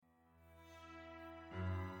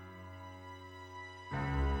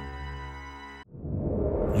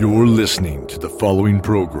You're listening to the following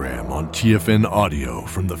program on TFN Audio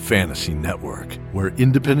from the Fantasy Network, where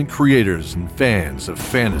independent creators and fans of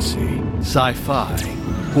fantasy, sci-fi,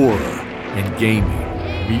 horror, and gaming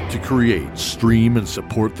meet to create, stream, and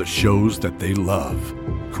support the shows that they love.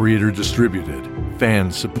 Creator distributed,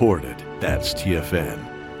 fan supported. That's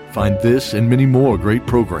TFN. Find this and many more great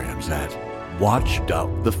programs at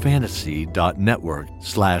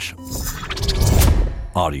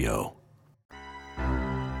watch.thefantasy.network/audio.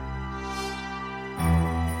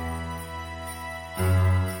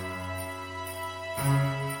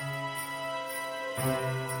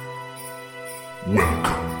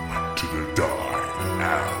 Welcome to the Die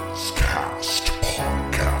As Cast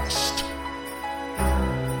podcast.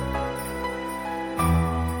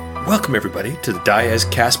 Welcome, everybody, to the Die As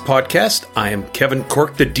Cast podcast. I am Kevin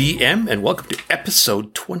Cork, the DM, and welcome to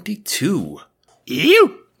episode 22.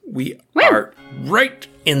 Ew! We are right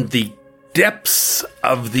in the depths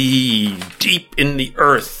of the deep in the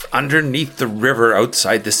earth, underneath the river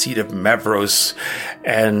outside the seat of Mavros,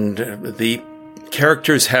 and the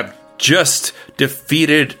characters have just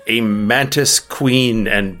defeated a mantis queen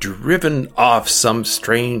and driven off some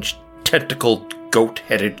strange tentacled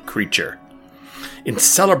goat-headed creature. In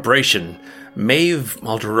celebration, Maeve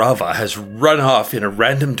Moldorova has run off in a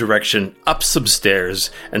random direction up some stairs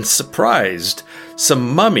and surprised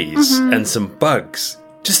some mummies and some bugs,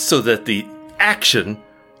 just so that the action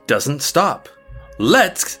doesn't stop.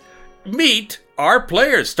 Let's meet our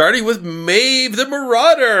players, starting with Maeve the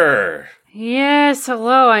Marauder. Yes,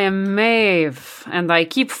 hello, I am Maeve, and I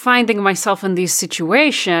keep finding myself in these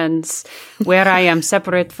situations where I am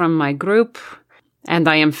separate from my group, and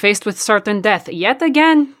I am faced with certain death. Yet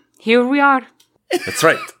again, here we are. That's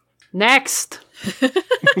right. Next.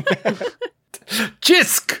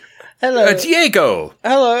 Xisk! Hello. Diego!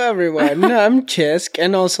 Hello, everyone. I'm Xisk,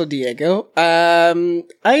 and also Diego. I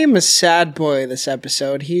am a sad boy this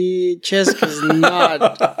episode. Xisk is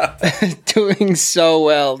not doing so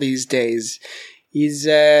well these days. He's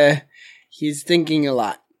thinking a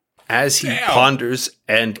lot. As he ponders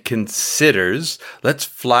and considers, let's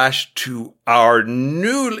flash to our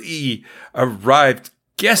newly arrived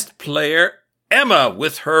guest player, Emma,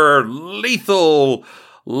 with her lethal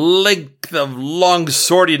length of long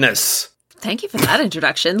swordiness. Thank you for that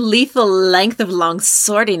introduction. Lethal length of long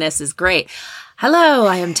swordiness is great. Hello,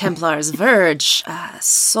 I am Templar's Verge,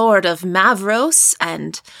 Sword of Mavros,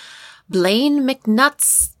 and Blaine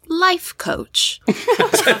McNutt's life coach.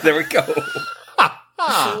 There we go.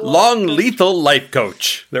 Long lethal life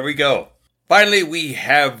coach. There we go. Finally, we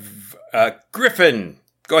have Griffin.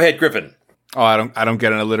 Go ahead, Griffin. Oh, I don't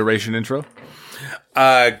get an alliteration intro.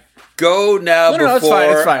 Go now No, before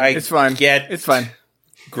it's fine. It's fine.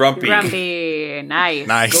 Grumpy. Grumpy.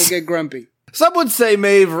 Nice. Go get grumpy. Some would say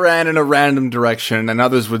Maeve ran in a random direction, and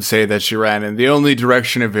others would say that she ran in the only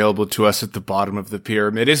direction available to us at the bottom of the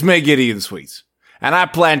pyramid is May Gideon Sweets. And I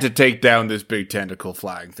plan to take down this big tentacle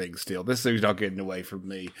flying thing still. This thing's not getting away from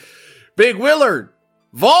me. Big Willard!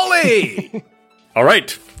 Volley! All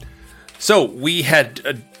right. So we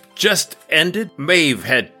had just ended. Maeve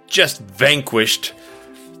had just vanquished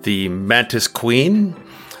the mantis queen.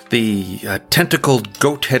 The tentacled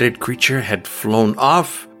goat-headed creature had flown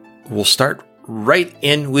off. We'll start right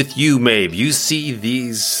in with you, Maeve. You see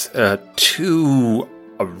these two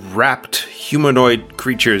wrapped humanoid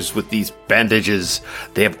creatures with these bandages.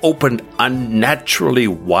 They have opened unnaturally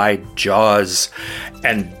wide jaws,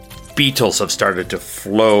 and beetles have started to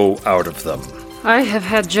flow out of them. I have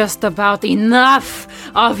had just about enough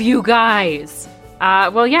of you guys.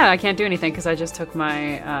 Well, yeah, I can't do anything because I just took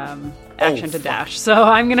my action to dash. So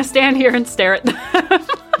I'm going to stand here and stare at them.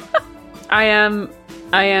 I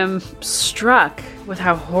am struck with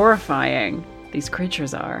how horrifying these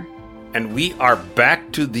creatures are. And we are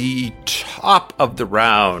back to the top of the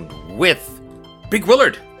round with Big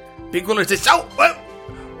Willard. Big Willard says,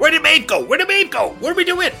 where did Maeve go? What are we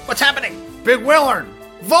doing? What's happening? Big Willard!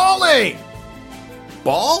 Volley!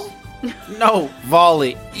 Ball? No,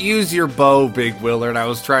 volley. Use your bow, Big Willard. I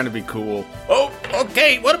was trying to be cool. Oh,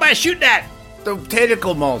 okay. What am I shooting at? The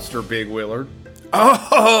tentacle monster, Big Willard.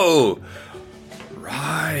 Oh,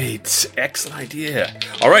 right. Excellent idea.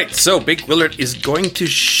 All right, so Big Willard is going to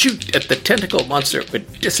shoot at the tentacle monster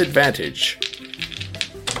with disadvantage.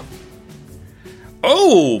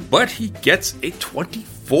 Oh, but he gets a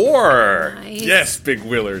 24. Nice. Yes, Big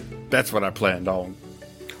Willard. That's what I planned on.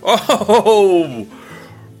 Oh,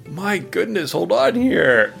 my goodness. Hold on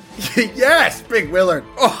here. Yes, Big Willard.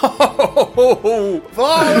 Oh,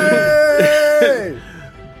 Volley!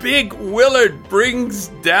 Big Willard brings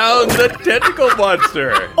down the tentacle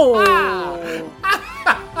monster.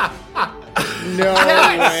 No. No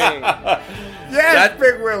way. Yes,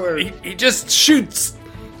 Big Willard. He just shoots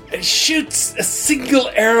a single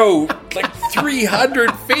arrow like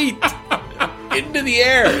 300 feet into the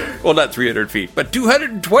air. Well, not 300 feet, but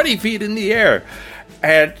 220 feet in the air.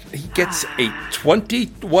 And he gets a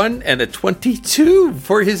 21 and a 22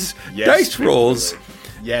 for his dice rolls.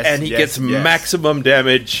 Yes, and he gets maximum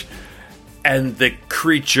damage, and the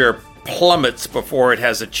creature plummets before it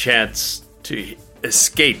has a chance to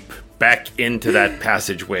escape back into that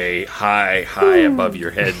passageway high above your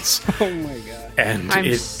heads. Oh my god. And I'm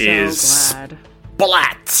it so is glad.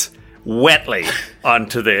 splat wetly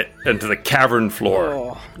onto the cavern floor.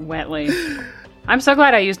 Oh. Wetly. I'm so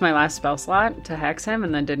glad I used my last spell slot to hex him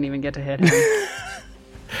and then didn't even get to hit him.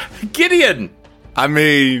 Gideon! I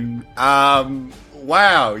mean,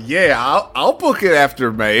 wow, yeah, I'll book it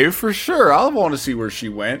after Maeve for sure. I'll want to see where she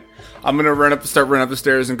went. I'm gonna start running up the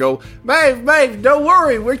stairs and go, Maeve, don't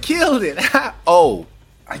worry, we killed it. Oh,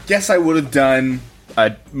 I guess I would have done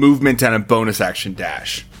a movement and a bonus action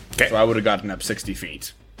dash. Okay. So I would have gotten up 60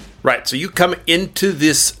 feet. Right, so you come into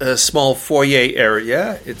this small foyer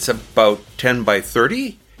area. It's about 10 by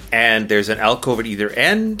 30, and there's an alcove at either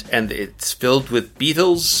end, and it's filled with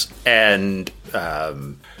beetles and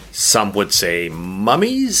some would say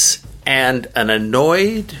mummies and an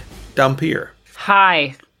annoyed Dhampir.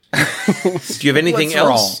 Hi. Do you have anything What's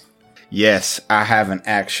else? wrong? Yes, I have an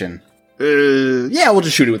action. Yeah, we'll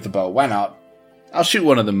just shoot it with the bow. Why not? I'll shoot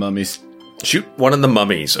one of the mummies. Shoot one of the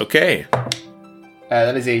mummies, okay.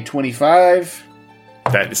 That is a 25.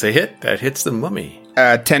 That is a hit. That hits the mummy.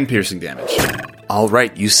 10 piercing damage. All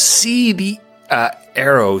right, you see the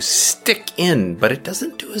arrow stick in, but it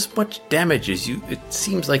doesn't do as much damage as it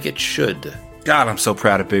seems like it should. God, I'm so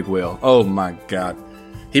proud of Big Will. Oh my god.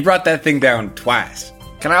 He brought that thing down twice.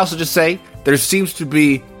 Can I also just say, there seems to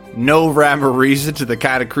be no rhyme or reason to the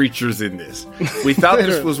kind of creatures in this. We thought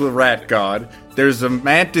this was with Rat God. There's a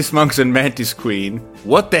Mantis Monks and Mantis Queen.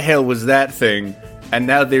 What the hell was that thing? And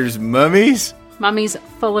now there's mummies? Mummy's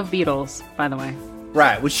full of beetles, by the way.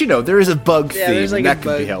 Right, which, there is a bug theme, there's like and that a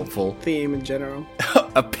could be bug helpful. theme in general.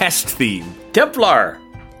 A pest theme. Templar!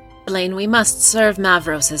 Blaine, we must serve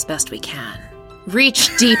Mavros as best we can.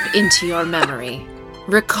 Reach deep into your memory.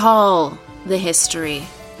 Recall the history.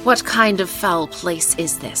 What kind of foul place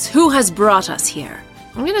is this? Who has brought us here?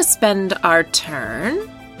 I'm going to spend our turn.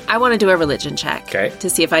 I want to do a religion check to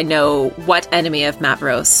see if I know what enemy of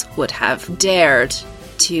Mavros would have dared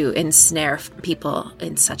to ensnare people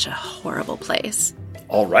in such a horrible place.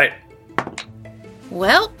 All right.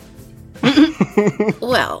 Well,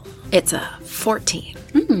 it's a 14.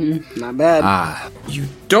 Not bad. You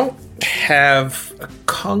don't have a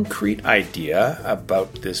concrete idea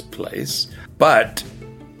about this place, but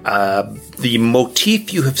the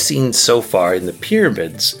motif you have seen so far in the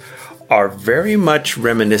pyramids are very much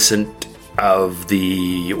reminiscent of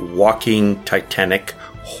the walking Titanic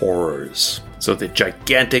horrors. So the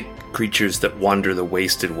gigantic creatures that wander the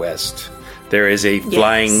wasted west. There is a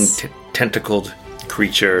flying tentacled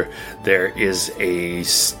creature. There is a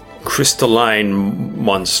crystalline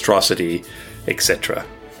monstrosity, etc.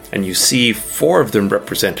 And you see 4 of them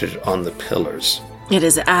represented on the pillars. It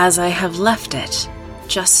is as I have left it,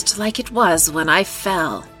 just like it was when I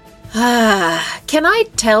fell. Can I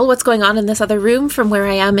tell what's going on in this other room from where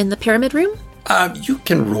I am in the pyramid room? You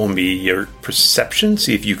can roll me your perception,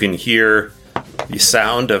 see if you can hear the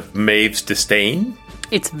sound of Maeve's disdain.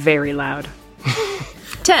 It's very loud.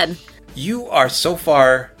 10. You are so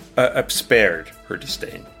far spared her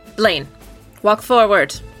disdain. Blaine, walk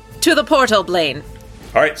forward. To the portal, Blaine.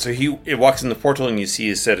 All right, so it walks in the portal and you see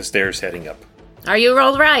a set of stairs heading up. Are you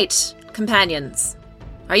all right, companions?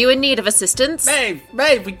 Are you in need of assistance?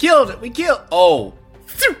 Maeve, we killed it, Oh.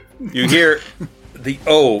 You hear the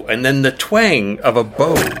O and then the twang of a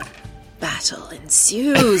bow. Battle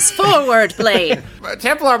ensues. Forward, Blaine.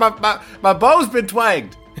 Templar, my bow's been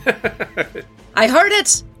twanged. I heard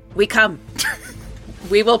it. We come.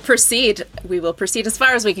 We will proceed. We will proceed as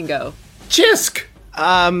far as we can go. Xisk!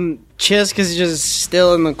 Xisk is just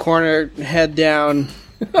still in the corner, head down,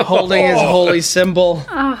 holding his holy symbol.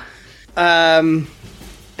 And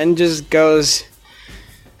just goes,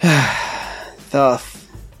 Thoth,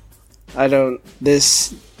 I don't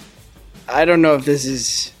know if this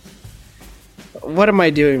is, what am I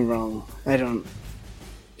doing wrong?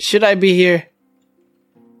 Should I be here?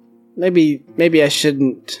 Maybe I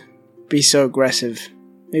shouldn't be so aggressive.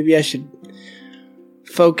 Maybe I should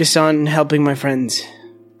focus on helping my friends.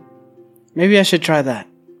 Maybe I should try that.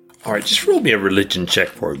 All right, just roll me a religion check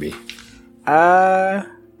for me.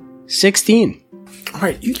 16. All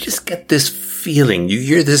right, you just get this feeling. You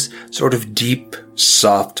hear this sort of deep,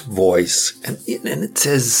 soft voice, and it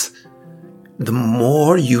says, the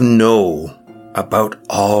more you know about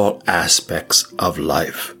all aspects of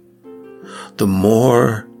life, the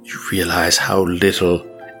more you realize how little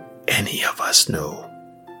any of us know.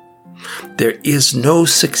 There is no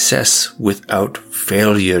success without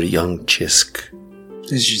failure, young Xisk.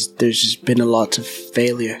 There's just been a lot of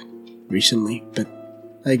failure recently, but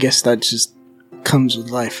I guess that just comes with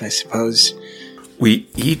life, I suppose. We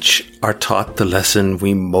each are taught the lesson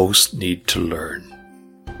we most need to learn.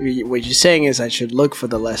 What you're saying is I should look for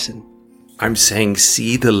the lesson. I'm saying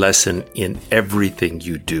see the lesson in everything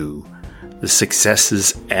you do, the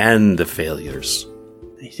successes and the failures.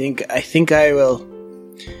 I think I will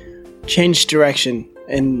change direction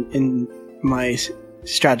in my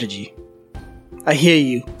strategy. I hear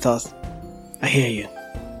you, Thoth. I hear you.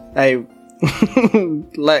 I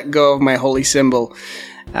let go of my holy symbol.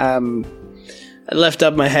 I lift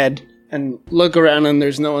up my head and look around, and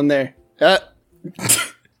there's no one there.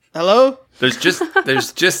 Hello? There's just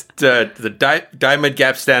the Diamond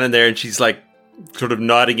Gap standing there, and she's like sort of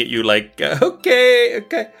nodding at you, like okay.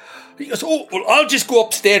 He goes, oh well, I'll just go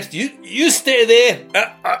upstairs. You stay there.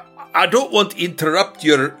 I don't want to interrupt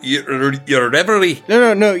your reverie.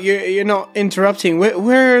 No. You're not interrupting.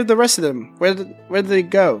 Where are the rest of them? Where did they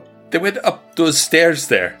go? They went up those stairs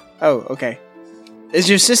there. Oh, okay. Is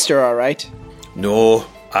your sister all right? No,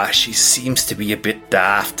 she seems to be a bit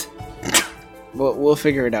daft. We'll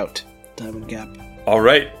figure it out. Diamond Gap. All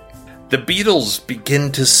right. The beetles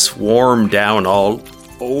begin to swarm down all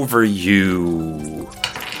over you.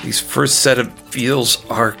 These first set of beetles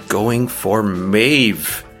are going for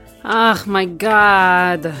Maeve. Oh my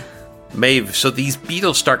god. Maeve, so these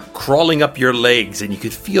beetles start crawling up your legs, and you can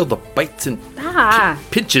feel the bites and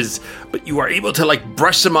pinches, but you are able to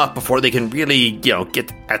brush them off before they can really,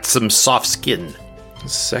 get at some soft skin. The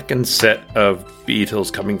second set of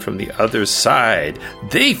beetles coming from the other side,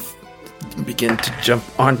 they begin to jump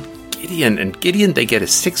on Gideon, and Gideon, they get a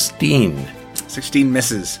 16. 16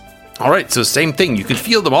 misses. All right, so same thing. You can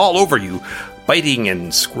feel them all over you, biting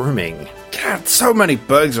and squirming. God, so many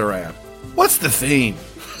bugs around. What's the theme?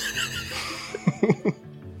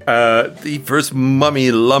 The first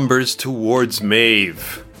mummy lumbers towards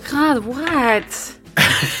Maeve. God, what?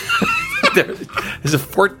 There's a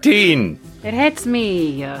 14. It hits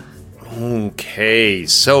me. Okay,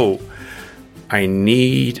 so I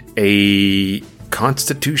need a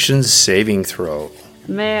Constitution saving throw.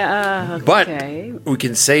 Okay. But we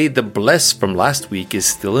can say the bless from last week is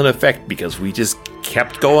still in effect because we just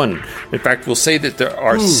kept going. In fact, we'll say that there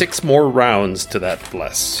are 6 more rounds to that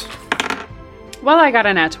bless. Well, I got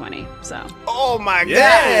a nat 20, so. Oh my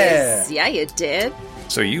Yes. Yeah, you did.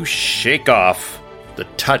 So you shake off the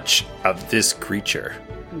touch of this creature.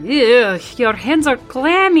 Ew, your hands are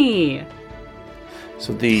clammy.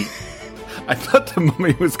 So the... I thought the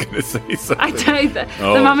mummy was going to say something.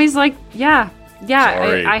 The mummy's like, yeah,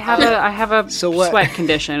 Sorry. I have a So what? sweat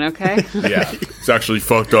condition, okay? Yeah, it's actually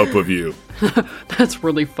fucked up of you. That's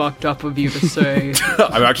really fucked up of you to say.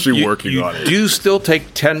 I'm actually working on it. You still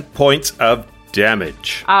take 10 points of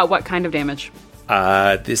damage. What kind of damage?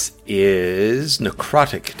 This is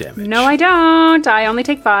necrotic damage. No, I don't. I only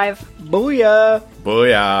take 5. Booyah!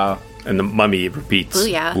 Booyah. And the mummy repeats.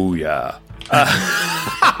 Booyah. Booyah.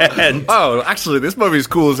 And Oh, actually, this movie's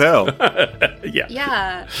cool as hell. yeah.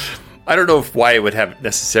 Yeah. I don't know if why it would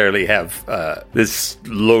necessarily have this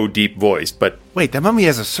low, deep voice, but Wait, that mummy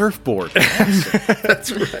has a surfboard.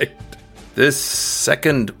 that's right. This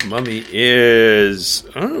second mummy is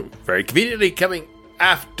very conveniently coming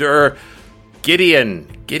after Gideon.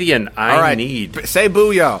 Gideon, I need... Say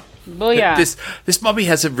booyah. Booyah. This mummy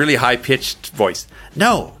has a really high-pitched voice.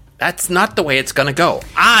 No, that's not the way it's going to go.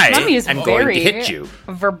 I Mummy is am going very to hit you.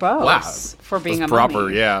 verbose for being That's a proper,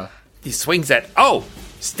 mummy. yeah. He swings at...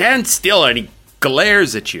 stand still, and he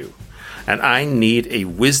glares at you. And I need a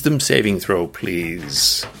wisdom saving throw,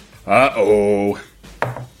 please. Uh-oh.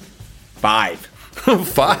 5.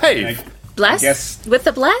 5. Bless? guess- With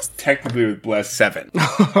the bless? Technically with bless 7.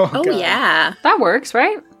 Oh, yeah. That works,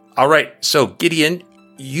 right? All right, so Gideon,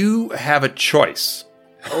 you have a choice.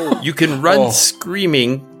 You can run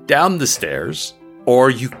screaming down the stairs,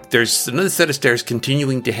 or there's another set of stairs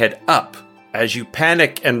continuing to head up. As you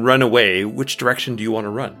panic and run away, which direction do you want to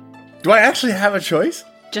run? Do I actually have a choice?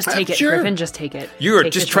 Just take it, sure. Griffin. Just take it. You're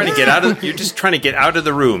Take just the trying to choice. get out of. You're just trying to get out of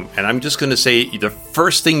the room, and I'm just going to say the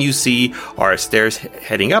first thing you see are stairs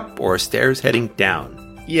heading up or stairs heading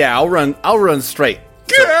down. Yeah, I'll run straight.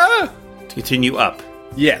 Yeah. Continue up.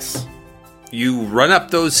 Yes. You run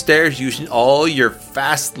up those stairs using all your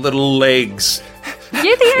fast little legs.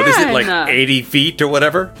 Gideon! What is it, like 80 feet or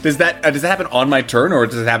whatever? Does that happen on my turn, or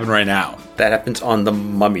does it happen right now? That happens on the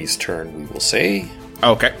mummy's turn, we will say.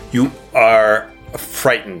 Okay. You are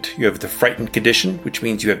frightened. You have the frightened condition, which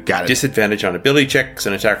means you have disadvantage on ability checks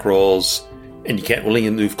and attack rolls, and you can't really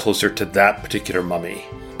move closer to that particular mummy.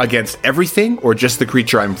 Against everything, or just the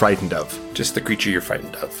creature I'm frightened of? Just the creature you're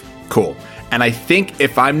frightened of. Cool. And I think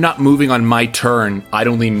if I'm not moving on my turn, I'd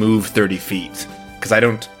only move 30 feet. Because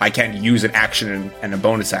I can't use an action and a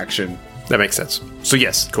bonus action. That makes sense. So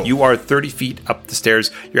yes, cool. You are 30 feet up the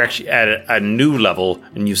stairs. You're actually at a new level,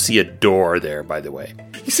 and you see a door there, by the way.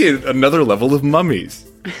 You see another level of mummies.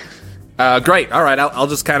 Great. All right. I'll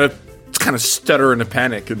just kind of stutter in a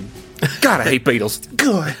panic. And God, I hate beetles.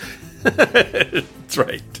 Good. That's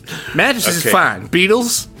right. Mantis is fine.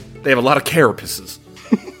 Beetles, they have a lot of carapaces.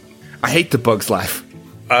 I hate the bug's life.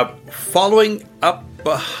 Following up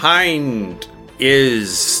behind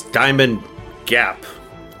is Diamond Gap.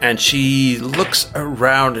 And she looks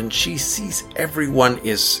around and she sees everyone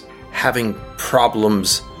is having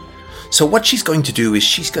problems. So what she's going to do is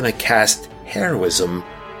she's going to cast Heroism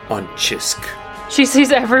on Xisk. She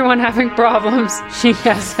sees everyone having problems. She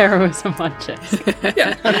casts Heroism on Xisk.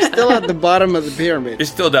 Yeah, I'm still at the bottom of the pyramid. it's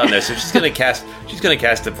still down there, so she's going to cast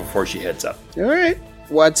it before she heads up. All right.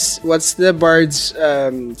 What's the bard's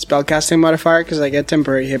spellcasting modifier? Because I get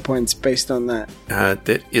temporary hit points based on that.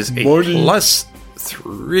 That is a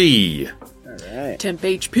 +3. All right. Temp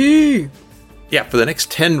HP. Yeah, for the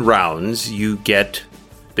next 10 rounds, you get...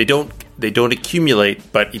 They don't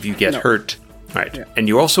accumulate, but if you get hurt... Right. Yeah. And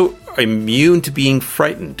you're also immune to being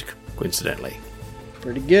frightened, coincidentally.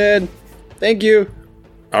 Pretty good. Thank you.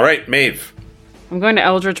 All right, Maeve. I'm going to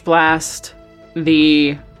Eldritch Blast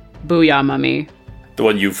the Booyah Mummy. The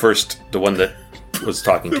one that was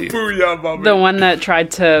talking to you. Booyah, mummy. The one that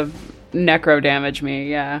tried to necro damage me,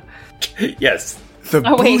 yeah. Yes. The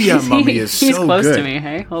Booyah mummy is so good. He's close to me,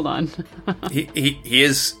 hey? Hold on. He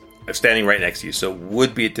is standing right next to you, so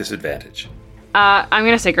would be at disadvantage. I'm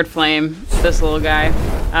going to Sacred Flame this little guy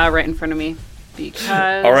right in front of me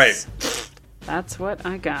because... All right. That's what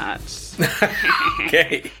I got.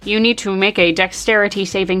 Okay. You need to make a dexterity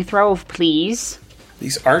saving throw, please.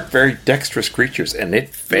 These aren't very dexterous creatures, and it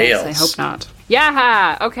fails. Yes, I hope not.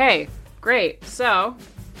 Yeah! Okay, great. So,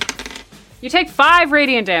 you take 5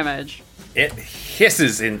 radiant damage. It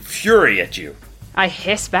hisses in fury at you. I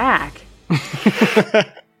hiss back.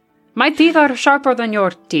 My teeth are sharper than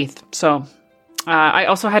your teeth, so... I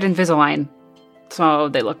also had Invisalign, so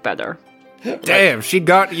they look better. Damn, she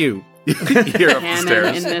got you. You're up the Canon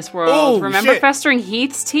stairs. in this world. Oh, Remember shit. Festering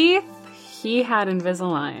Heath's teeth? He had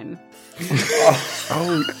Invisalign.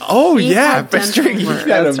 Oh He yeah, had Festering dental Heath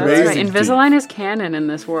had work. amazing. That's right. Invisalign is canon in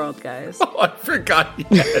this world, guys. Oh, I forgot he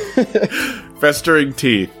had Festering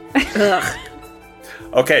teeth.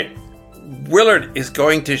 Okay. Willard is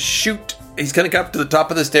going to shoot. He's going to come up to the top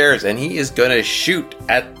of the stairs, and he is going to shoot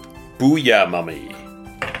at Booyah Mummy.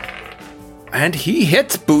 And he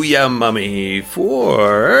hits Booyah Mummy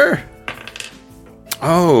for...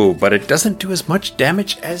 Oh, but it doesn't do as much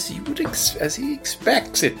damage as he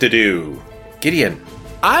expects it to do. Gideon.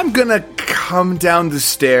 I'm gonna come down the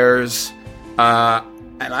stairs, and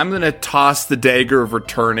I'm gonna toss the dagger of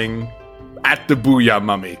returning at the Booyah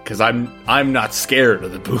Mummy, because I'm not scared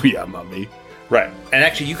of the Booyah Mummy. Right. And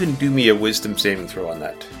actually, you can do me a wisdom saving throw on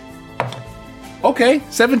that. Okay,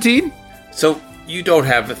 17. So you don't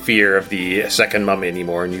have a fear of the second mummy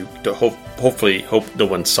anymore, and you hopefully hope no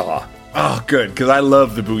one saw. Oh, good, because I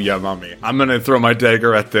love the Booyah Mummy. I'm going to throw my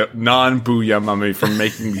dagger at the non-Booyah Mummy for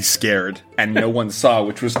making me scared, and no one saw,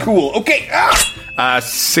 which was cool. Okay,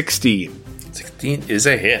 16. 16 is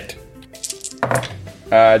a hit.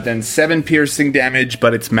 Then 7 piercing damage,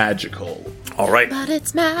 but it's magical. All right. But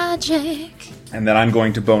it's magic. And then I'm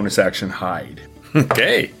going to bonus action hide.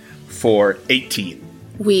 Okay. For 18.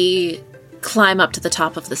 We climb up to the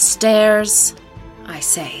top of the stairs. I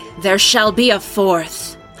say, there shall be a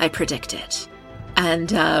 4th, I predict it. And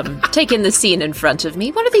take in the scene in front of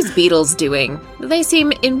me. What are these beetles doing? Do they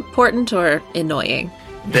seem important or annoying?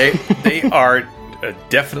 They are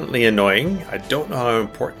definitely annoying. I don't know how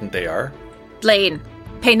important they are. Blaine,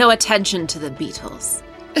 pay no attention to the beetles.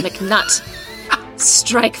 McNutt,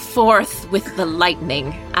 strike forth with the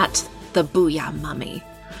lightning at the Booyah Mummy.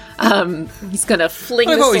 He's gonna fling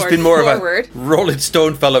the I've sword always been more forward. of a Rolling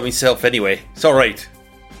Stone fellow myself anyway. It's all right.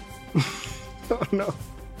 Oh no.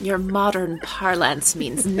 Your modern parlance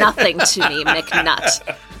means nothing to me,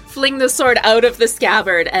 McNutt. Fling the sword out of the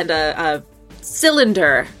scabbard and a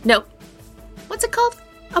cylinder. No. What's it called?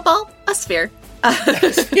 A ball? A sphere.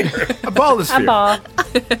 A ball is A ball.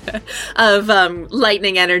 Of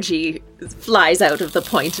lightning energy flies out of the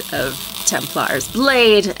point of Templar's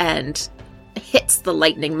blade and hits the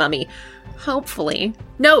lightning mummy. Hopefully.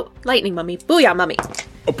 No, lightning mummy. Booyah mummy.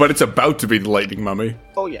 Oh, but it's about to be the lightning mummy.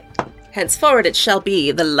 Oh, yeah. Henceforward it shall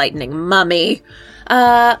be the lightning mummy.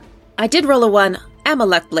 I did roll a 1. Am a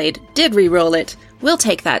luck blade. Did re-roll it. We'll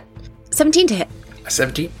take that. 17 to hit. A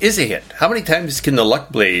 17 is a hit. How many times can the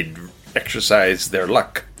luck blade exercise their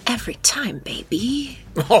luck? Every time, baby.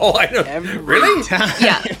 Oh, I know. Really?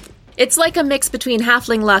 Yeah. It's like a mix between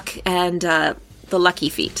halfling luck and the lucky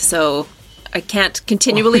feat. So I can't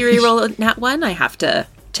continually re-roll a nat 1. I have to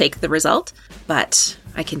take the result. But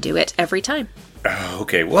I can do it every time.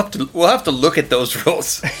 Okay, we'll have to look at those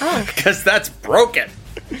rolls. Because that's broken.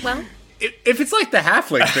 Well... If it's like the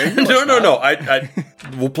halfling thing. No.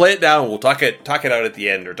 We'll play it down. We'll talk it out at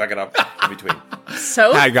the end, or talk it up in between.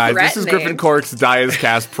 So hi guys, this is Griffin threatening. Cork's Dias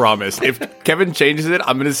Cast promise. If Kevin changes it,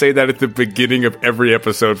 I'm going to say that at the beginning of every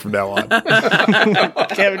episode from now on.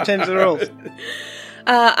 Kevin, change the rules.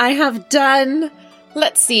 I have done,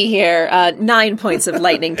 let's see here, 9 points of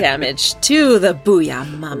lightning damage to the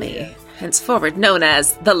Booyah Mummy, henceforward known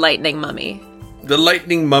as the Lightning Mummy. The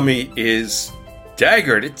lightning mummy is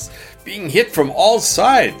daggered. It's being hit from all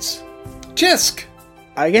sides. Xisk!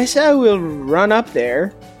 I guess I will run up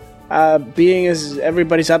there, being as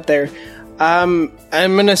everybody's up there. I'm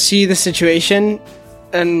gonna see the situation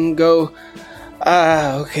and go,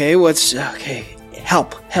 okay,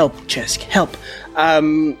 help, Xisk, help.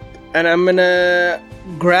 And I'm gonna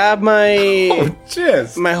grab my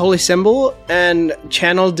my holy symbol and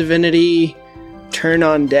channel divinity turn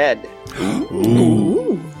undead.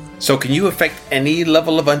 Ooh. So can you affect any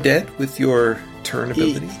level of undead with your turn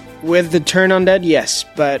ability? With the turn undead, yes,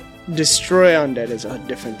 but destroy undead is a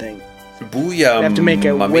different thing. Booyah You have to make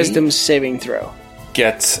a mummy wisdom saving throw.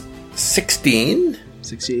 gets 16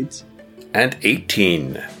 Succeeds. and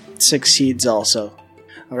 18. Succeeds also.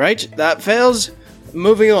 Alright, that fails.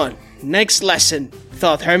 Moving on. Next lesson.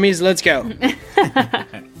 Thought Hermes, let's go.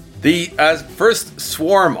 The first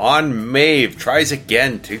swarm on Maeve tries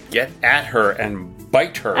again to get at her and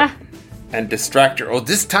bite her and distract her. Oh,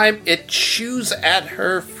 this time it chews at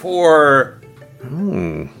her for...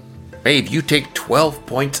 Maeve, you take 12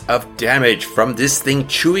 points of damage from this thing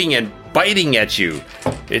chewing and biting at you.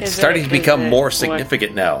 It's starting to become more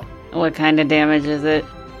significant now. What kind of damage is it?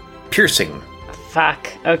 Piercing. Fuck.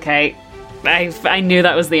 Okay. I knew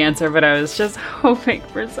that was the answer, but I was just hoping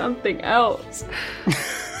for something else.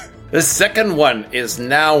 The second one is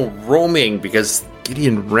now roaming because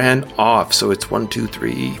Gideon ran off. So it's 1, 2,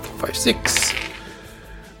 3, 4, 5, 6.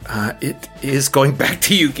 It is going back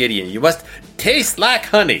to you, Gideon. You must taste like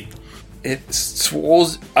honey. It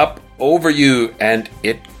swells up over you and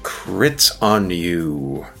it crits on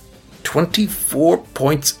you. 24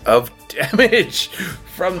 points of damage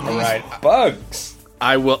from these bugs.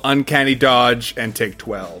 I will uncanny dodge and take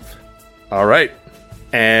 12. All right.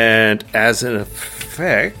 And as an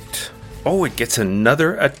effect... Oh, it gets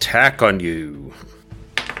another attack on you.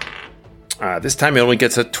 This time it only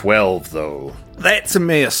gets a 12, though. That's a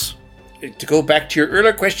miss. To go back to your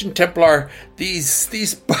earlier question, Templar,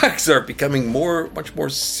 these bugs are becoming much more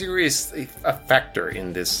serious a factor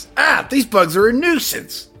in this. These bugs are a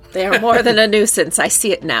nuisance. They are more than a nuisance. I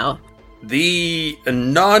see it now. The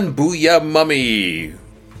non-Booyah mummy.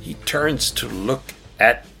 He turns to look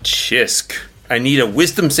at Xisk. I need a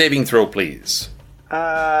wisdom saving throw, please.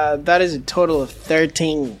 That is a total of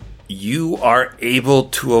 13. You are able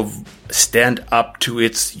to stand up to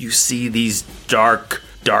its... You see these dark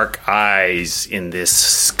eyes in this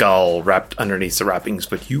skull wrapped underneath the wrappings,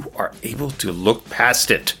 but you are able to look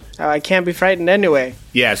past it. I can't be frightened anyway.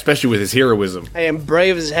 Yeah, especially with his heroism. I am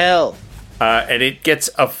brave as hell. And it gets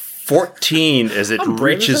a 14 as it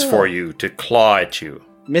reaches for you to claw at you.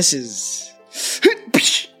 Misses.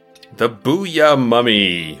 The Booyah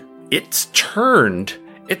mummy. It's turned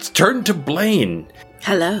to Blaine.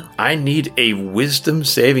 Hello. I need a wisdom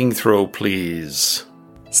saving throw, please.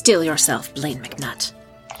 Steel yourself, Blaine McNutt.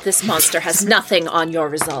 This monster has nothing on your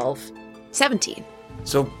resolve. 17.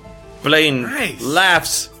 So Blaine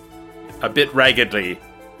laughs a bit raggedly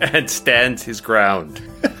and stands his ground.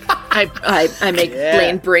 I make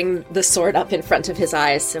Blaine bring the sword up in front of his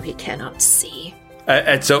eyes so he cannot see.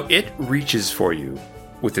 And so it reaches for you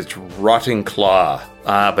with its rotting claw,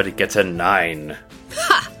 but it gets a 9.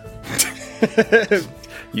 Ha!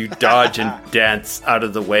 You dodge and dance out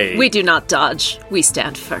of the way. We do not dodge. We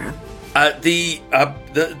stand firm.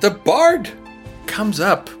 The bard comes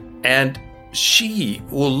up and she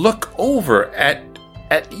will look over at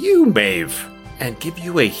you, Maeve, and give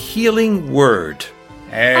you a healing word.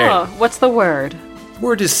 Hey. Oh, what's the word?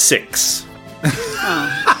 Word is 6.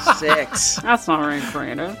 Oh. 6. That's not very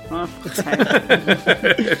creative.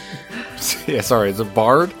 Okay. Yeah, sorry, it's a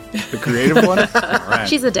bard, the creative one. All right.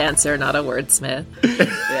 She's a dancer, not a wordsmith.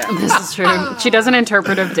 This is true. She does an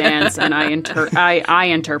interpretive dance, and I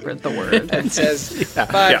interpret the word. It says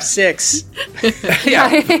 5, 6.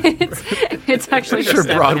 It's actually Sure, just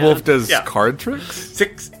Broadwolf does Yeah. card tricks.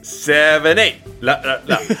 6, 7, 8. La, la,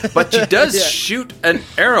 la. But she does shoot an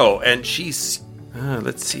arrow, and she's...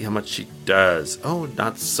 let's see how much she does. Oh,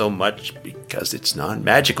 not so much because it's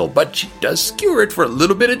non-magical, but she does skewer it for a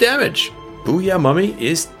little bit of damage. Booyah Mummy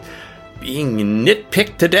is being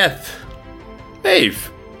nitpicked to death. Maeve.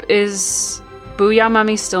 Is Booyah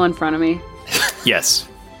Mummy still in front of me? Yes.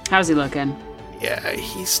 How's he looking? Yeah,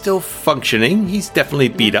 he's still functioning. He's definitely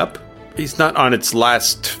beat up. He's not on its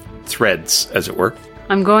last threads, as it were.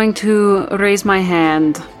 I'm going to raise my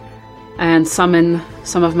hand and summon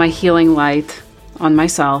some of my healing light on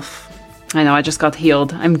myself. I know, I just got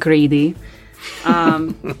healed. I'm greedy.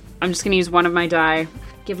 I'm just going to use one of my die.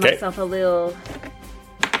 Give myself a little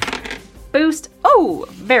boost. Oh,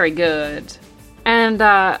 very good. And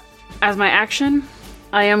as my action,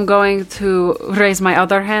 I am going to raise my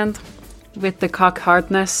other hand with the cock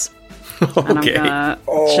hardness. And I'm gonna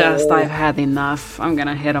I've had enough. I'm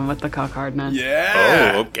gonna hit him with the cock hardness.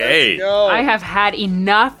 Yeah. Oh, okay. I have had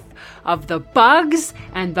enough of the bugs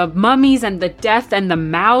and the mummies and the death and the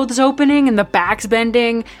mouths opening and the backs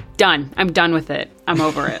bending. Done. I'm done with it. I'm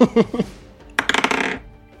over it.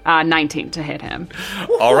 19 to hit him.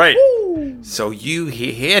 All right. So you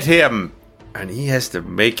hit him, and he has to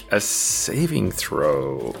make a saving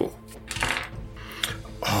throw.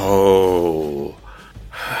 Oh.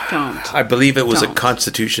 Don't. I believe it was a Don't.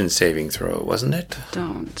 Constitution saving throw, wasn't it?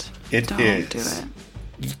 Don't. It Don't is. do it.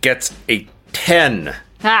 He gets a 10.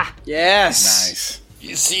 Ah! Yes. Nice.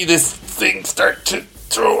 You see this thing start to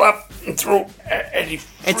throw up and throw, and he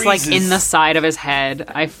freezes. It's like in the side of his head.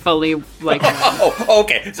 I fully like. Oh,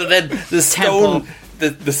 okay. So then the stone,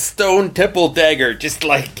 Temple. the stone temple dagger just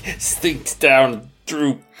like sinks down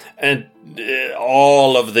through, and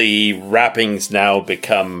all of the wrappings now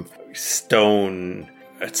become stone.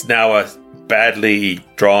 It's now a badly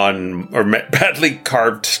drawn or badly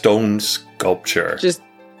carved stone sculpture. Just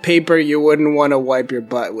paper you wouldn't want to wipe your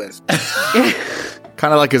butt with.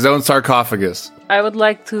 Kind of like his own sarcophagus. I would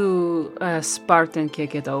like to Spartan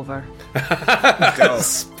kick it over.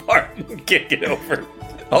 Spartan kick it over.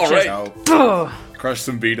 All right. Ugh. Crush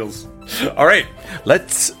some beetles. All right,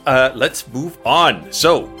 let's move on.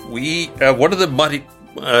 So we one of the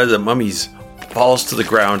mummies falls to the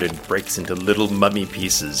ground and breaks into little mummy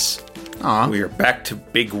pieces. Aw. We are back to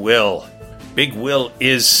Big Will. Big Will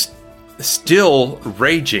is still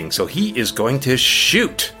raging, so he is going to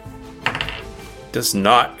shoot. Does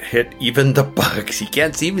not hit even the bugs. He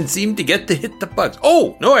can't even seem to get to hit the bugs.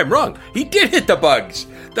 Oh, no, I'm wrong. He did hit the bugs.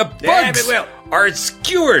 The bugs are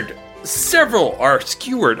skewered. Several are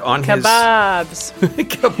skewered on Kebabs. his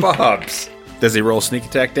kebabs. Does he roll sneak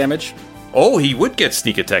attack damage? Oh, he would get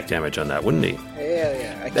sneak attack damage on that, wouldn't he? Hell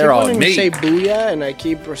yeah. I keep They're all wanting to neat. say booyah, and I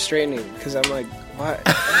keep restraining because I'm like, what?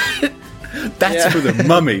 That's for the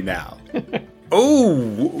mummy now. Oh,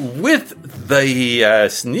 with the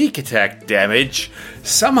sneak attack damage,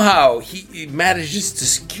 somehow he manages to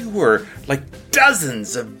skewer like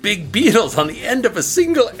dozens of big beetles on the end of a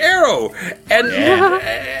single arrow,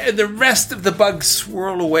 and the rest of the bugs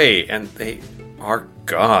swirl away, and they are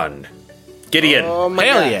gone. Gideon. Oh my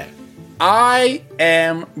Hell god. yeah. I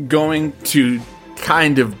am going to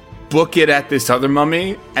kind of book it at this other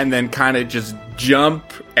mummy and then kind of just jump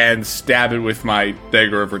and stab it with my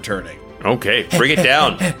dagger of returning. Okay, bring it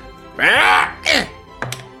down.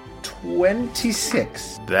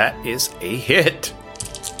 26. That is a hit.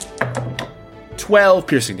 12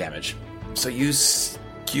 piercing damage. So you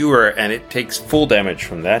skewer, and it takes full damage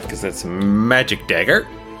from that because that's a magic dagger.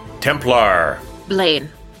 Templar. Blaine,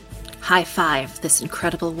 high five this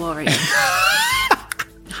incredible warrior.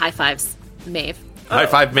 High fives, Maeve. High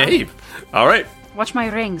five, Maeve. All right. Watch my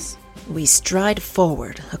rings. We stride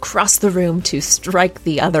forward across the room to strike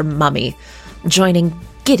the other mummy, joining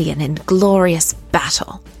Gideon in glorious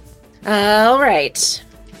battle. All right.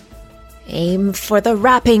 Aim for the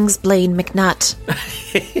wrappings, Blaine McNutt.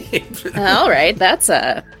 All right, that's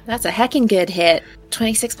a heckin' good hit.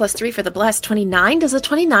 26 plus 3 for the blast, 29. Does a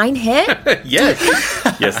 29 hit? Yes.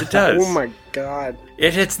 Yes, it does. Oh my god.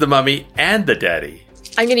 It hits the mummy and the daddy.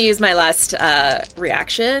 I'm going to use my last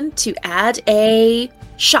reaction to add a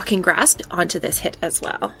shocking grasp onto this hit as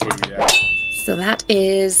well. So that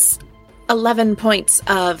is 11 points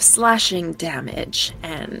of slashing damage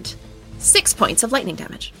and 6 points of lightning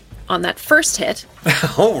damage. on that first hit.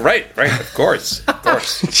 Oh, right, of course.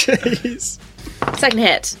 Jeez. Second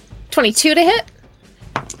hit, 22 to hit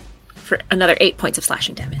for another 8 points of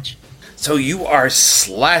slashing damage. So you are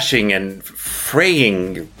slashing and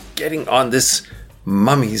fraying, you're getting on this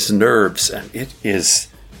mummy's nerves, and it is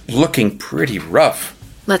looking pretty rough.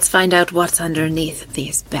 Let's find out what's underneath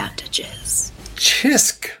these bandages.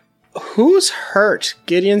 Xisk. Who's hurt?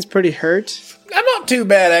 Gideon's pretty hurt. I'm not too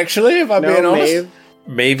bad, actually, if I'm being honest. Maeve.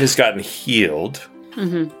 Maeve has gotten healed.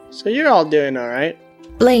 So you're all doing all right.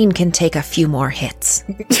 Blaine can take a few more hits.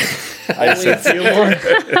 Only a few more.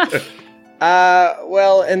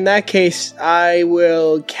 Well, in that case, I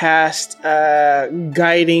will cast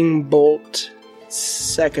Guiding Bolt,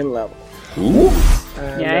 2nd level. Ooh.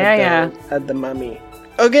 At the mummy.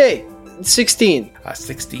 Okay, 16.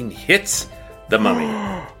 16 hits the mummy.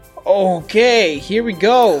 Okay, here we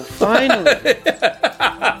go. Finally.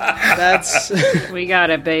 That's We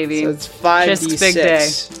got it, baby. so it's 5d6. Just big day.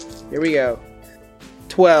 Here we go.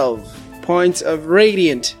 12 points of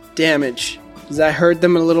radiant damage. Does that hurt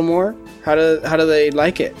them a little more? How do they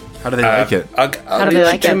like it? How do they like it? How do they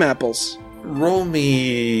like Gem it? apples. Roll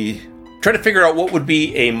me. Try to figure out what would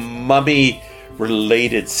be a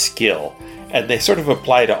mummy-related skill, and they sort of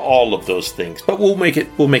apply to all of those things. But we'll make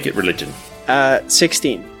it religion.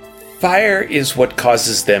 16. Fire is what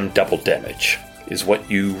causes them double damage, is what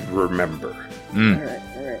you remember. All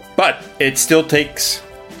right. But it still takes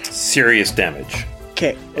serious damage,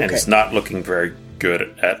 Okay. and it's not looking very good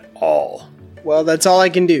at all. Well, that's all I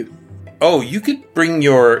can do. Oh, you could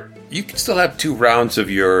you could still have 2 rounds of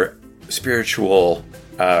your spiritual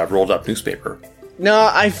rolled up newspaper. No,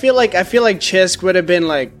 I feel like Xisk would have been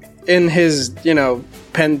like in his,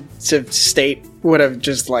 pensive state, would have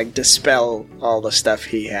just like dispel all the stuff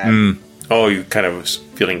he had. Oh, you kind of was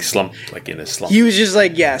feeling slumped, like in a slump. He was just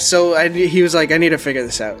like, yeah. So he was like, I need to figure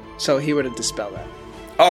this out. So he would have dispelled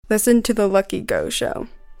that. Listen to the Lucky Go show.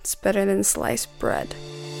 It's better than sliced bread.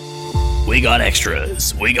 We got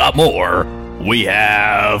extras. We got more. We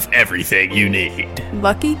have everything you need.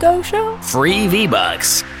 Lucky Go show? Free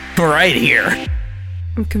V-Bucks. Right here.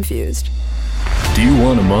 I'm confused. Do you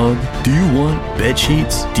want a mug? Do you want bed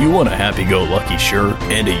sheets? Do you want a happy-go-lucky shirt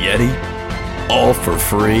and a Yeti? All for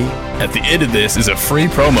free. At the end of this is a free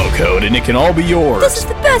promo code, and it can all be yours. This is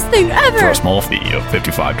the best thing ever! For a small fee of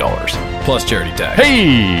 $55. Plus charity tax.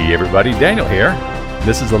 Hey, everybody, Daniel here.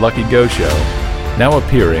 This is the Lucky Go Show, now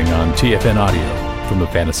appearing on TFN Audio from the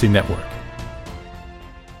Fantasy Network.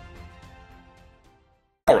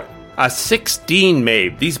 All right. A 16,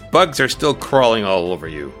 Maeve. These bugs are still crawling all over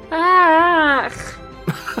you.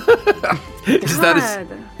 Is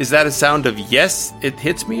that a sound of yes, it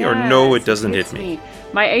hits me, or no, it doesn't hit me?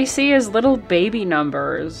 My AC is little baby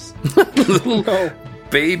numbers. Little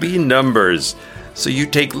baby numbers. So you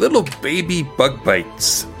take little baby bug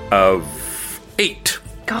bites of 8.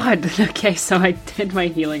 God, okay, so I did my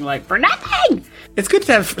healing like for nothing! It's good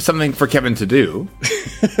to have something for Kevin to do.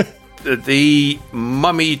 The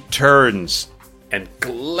mummy turns and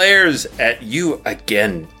glares at you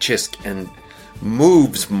again, Xisk, and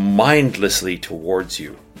moves mindlessly towards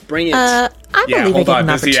you. Bring it. I believe I hold get on, an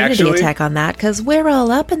does he opportunity actually? attack on that, because we're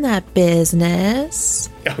all up in that business.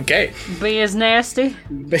 Okay. B is nasty.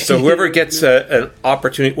 So whoever gets an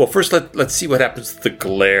opportunity... Well, first let's see what happens to the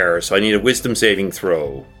glare. So I need a wisdom saving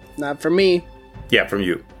throw. Not for me. Yeah, from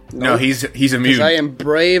you. No, he's immune. Because I am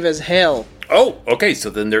brave as hell. Oh, okay. So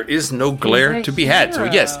then there is no glare a to be had. So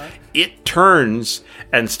hero. yes, it turns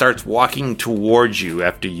and starts walking towards you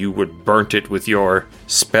after you would burnt it with your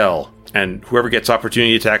spell. And whoever gets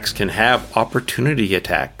opportunity attacks can have opportunity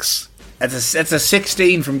attacks. That's a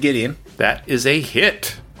 16 from Gideon. That is a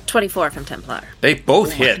hit. 24 from Templar. They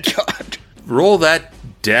both hit. God. Roll that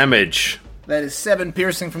damage. That is 7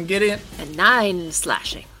 piercing from Gideon. And 9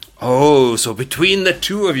 slashing. Oh, so between the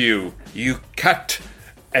two of you, you cut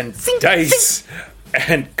and dice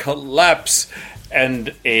and collapse,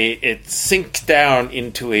 and it sinks down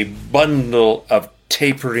into a bundle of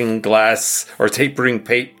tapering glass or tapering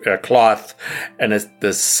cloth, and as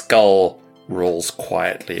the skull rolls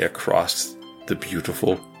quietly across the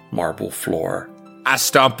beautiful marble floor. I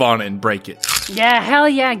stomp on it and break it. Yeah, hell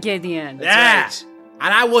yeah, Gideon. Right.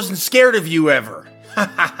 And I wasn't scared of you ever.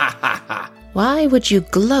 Why would you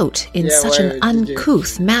gloat in Yeah, such why an would you?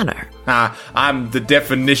 uncouth manner? I'm the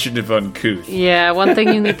definition of uncouth. Yeah, one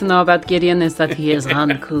thing you need to know about Gideon is that he is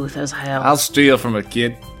uncouth as hell. I'll steal from a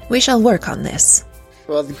kid. We shall work on this.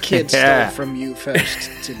 Well, the kid Yeah. stole from you first,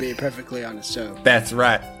 to be perfectly honest. So That's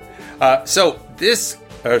right. So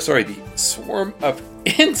the swarm of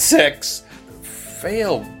insects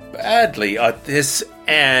fail badly at this,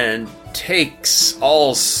 and takes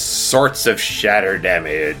all sorts of shatter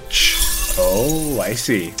damage. Oh, I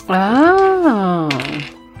see. Oh.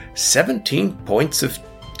 17 points of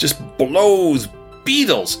just blows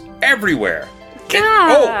beetles everywhere.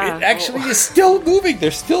 It actually is still moving.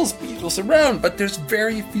 There's still beetles around, but there's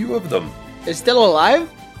very few of them. It's still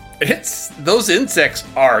alive? Those insects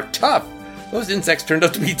are tough. Those insects turned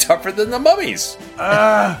out to be tougher than the mummies.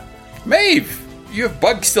 Maeve, you have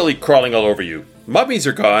bugs still crawling all over you. Mummies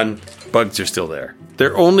are gone. Bugs are still there.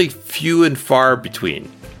 They're only few and far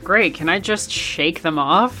between. Great, can I just shake them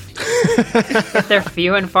off? If they're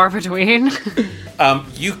few and far between?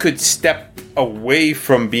 You could step away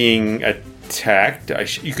from being attacked.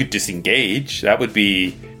 You could disengage. That would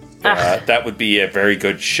be a very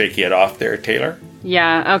good shaking it off there, Taylor.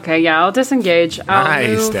 Yeah, okay, yeah, I'll disengage. I'll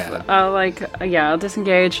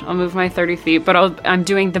disengage. I'll move my 30 feet, but I'm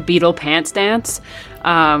doing the beetle pants dance.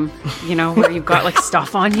 Where you've got like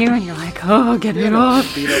stuff on you and you're like, oh, get it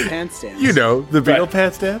off. Beetle pants dance. The beetle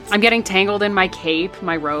pants dance? I'm getting tangled in my cape,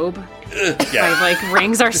 my robe. My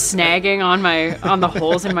rings are snagging on the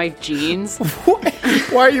holes in my jeans.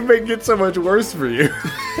 Why are you making it so much worse for you?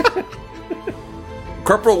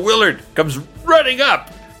 Corporal Willard comes running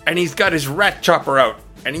up, and he's got his rat chopper out,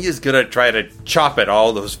 and he is gonna try to chop at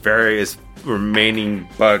all those various remaining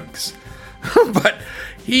bugs. But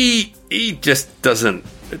he just doesn't.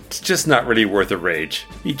 It's just not really worth a rage.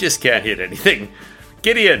 He just can't hit anything.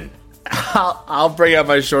 Gideon. I'll bring out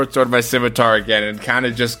my short sword, my scimitar again, and kind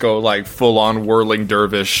of just go like full-on whirling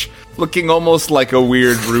dervish, looking almost like a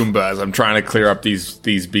weird Roomba as I'm trying to clear up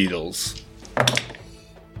these beetles.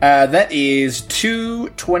 That is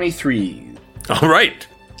 223. All right.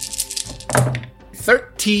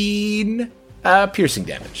 13 piercing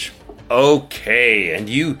damage. Okay, and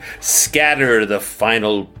you scatter the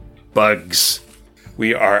final bugs.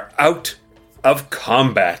 We are out of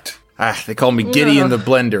combat. They call me Gideon the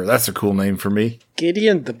Blender. That's a cool name for me.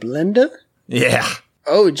 Gideon the Blender? Yeah.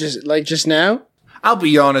 Oh, just now? I'll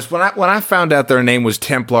be honest, when I found out their name was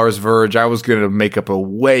Templar's Verge, I was going to make up a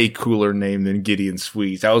way cooler name than Gideon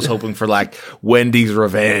Sweets. I was hoping for like Wendy's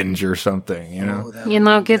Revenge or something, you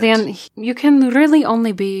know? Gideon, you can really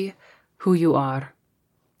only be who you are,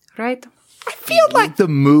 right? I feel like the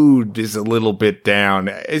mood is a little bit down.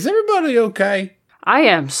 Is everybody okay? I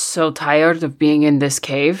am so tired of being in this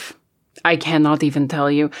cave. I cannot even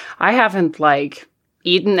tell you. I haven't,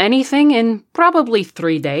 eaten anything in probably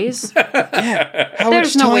 3 days. Yeah. How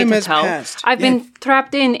There's much no way time to has tell. passed? I've been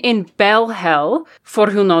trapped in Bell Hell for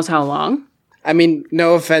who knows how long. I mean,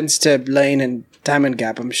 no offense to Blaine and Diamond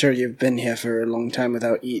Gap. I'm sure you've been here for a long time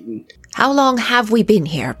without eating. How long have we been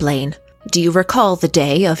here, Blaine? Do you recall the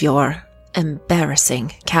day of your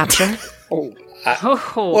embarrassing capture?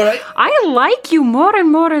 I like you more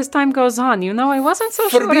and more as time goes on. I wasn't so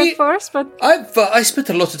sure at first, but I spent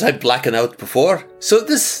a lot of time blacking out before, so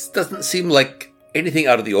this doesn't seem like anything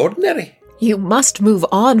out of the ordinary. You must move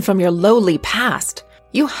on from your lowly past.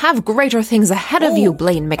 You have greater things ahead of you,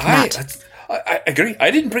 Blaine McNutt. I agree. I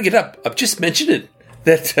didn't bring it up. I've just mentioned it.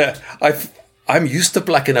 That I'm used to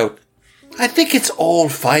blacking out. I think it's all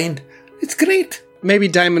fine. It's great. Maybe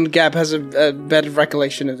Diamond Gap has a better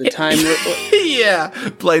recollection of the time. Yeah.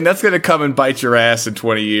 Blaine, that's going to come and bite your ass in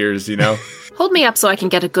 20 years, you know? Hold me up so I can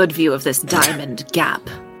get a good view of this Diamond Gap.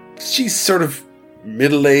 She's sort of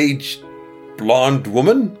middle-aged, blonde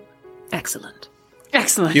woman. Excellent.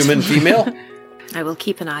 Human female. I will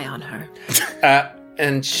keep an eye on her.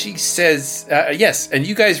 And she says, yes. And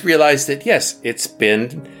you guys realize that, yes, it's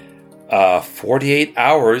been 48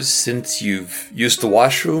 hours since you've used the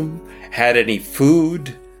washroom, had any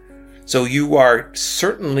food. So you are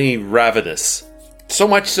certainly ravenous. So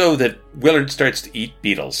much so that Willard starts to eat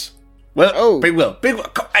beetles. Well, Big Will.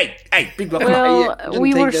 Hey, Big Will. Well,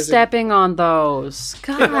 we were stepping on those.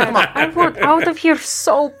 God, I want out of here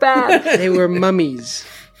so bad. They were mummies.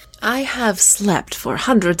 I have slept for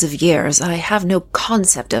hundreds of years. I have no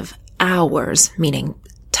concept of hours, meaning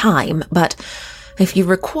time, but if you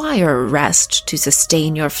require rest to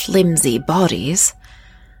sustain your flimsy bodies,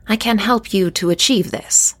 I can help you to achieve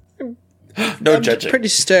this. No I'm judging. Pretty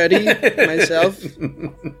sturdy myself.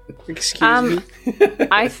 Excuse me.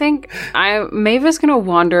 I think Maeve is gonna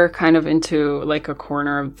wander kind of into like a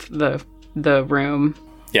corner of the room.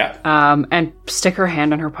 Yeah. And stick her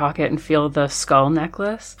hand in her pocket and feel the skull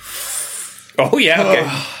necklace. Oh yeah. Okay.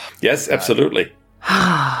 Yes, absolutely.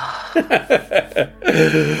 Is there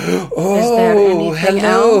anything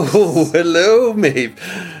else? Hello, Maeve.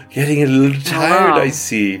 Getting a little tired, Wow. I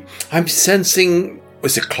see. I'm sensing,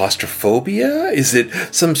 is it claustrophobia? Is it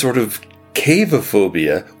some sort of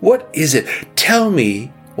caveophobia? What is it? Tell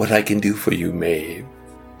me what I can do for you, Maeve.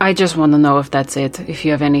 I just want to know if that's it. If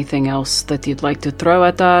you have anything else that you'd like to throw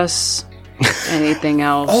at us. Anything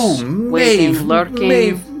else? Oh, waiting, Maeve, lurking?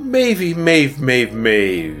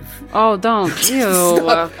 Maeve. Oh, don't.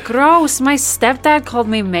 Ew. Gross. My stepdad called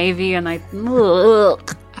me Maeve and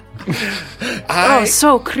Ugh. Oh,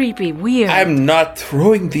 so creepy. Weird. I'm not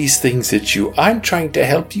throwing these things at you. I'm trying to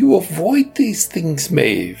help you avoid these things,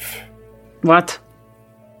 Maeve. What?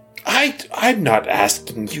 I'm not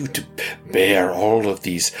asking you to bear all of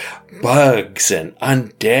these bugs and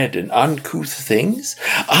undead and uncouth things.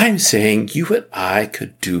 I'm saying you and I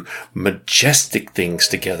could do majestic things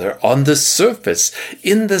together on the surface,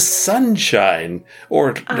 in the sunshine,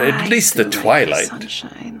 or at least the twilight.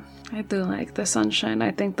 Sunshine. I do like the sunshine.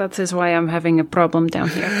 I think that is why I'm having a problem down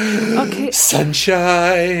here. Okay.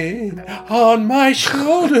 Sunshine on my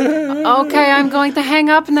shoulder. Okay, I'm going to hang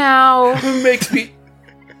up now. Makes me...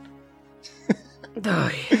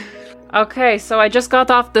 Okay, so I just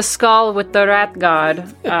got off the skull with the rat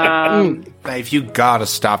god. Maeve, you gotta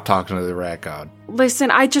stop talking to the rat god.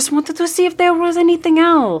 Listen, I just wanted to see if there was anything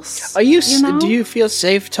else. Are you? know? Do you feel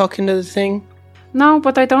safe talking to the thing? No,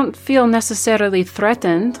 but I don't feel necessarily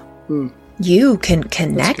threatened. You can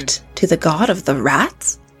connect to the god of the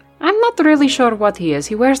rats? I'm not really sure what he is.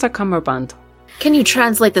 He wears a cummerbund. Can you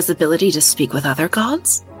translate this ability to speak with other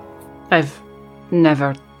gods? I've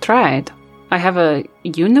never tried. I have a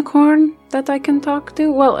unicorn that I can talk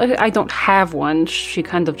to. Well, I don't have one. She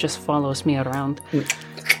kind of just follows me around.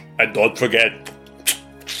 And don't forget,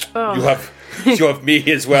 you have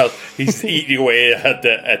me as well. He's eating away at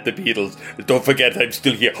the beetles. Don't forget, I'm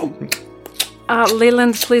still here.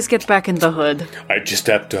 Leland, please get back in the hood. I just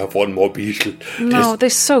have to have one more beetle. No, they're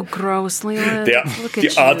so gross, Leland. Look at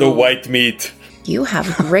the other white meat. You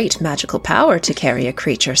have great magical power to carry a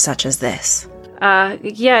creature such as this.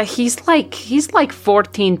 Yeah, he's like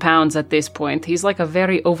 14 pounds at this point. He's like a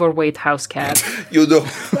very overweight house cat. You know,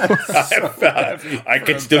 I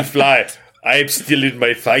can still fly. I'm still in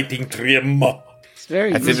my fighting trim. It's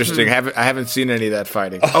very. That's interesting. I haven't seen any of that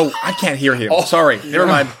fighting. Oh, I can't hear him. Sorry, never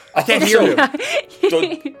mind. I can't hear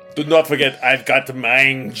him. Do not forget, I've got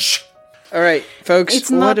mange. All right, folks. It's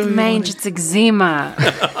not mange, it's eczema.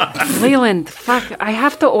 Leland, fuck, I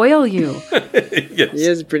have to oil you. Yes. He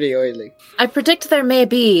is pretty oily. I predict there may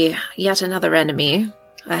be yet another enemy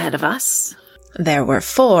ahead of us. There were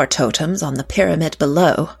 4 totems on the pyramid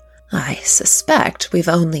below. I suspect we've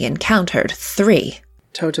only encountered 3.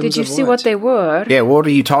 Totems Did you of see what they were? Yeah, what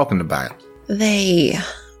are you talking about? They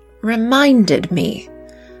reminded me.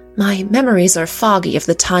 My memories are foggy of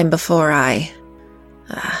the time before I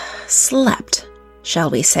slept, shall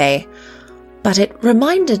we say. But it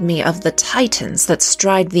reminded me of the titans that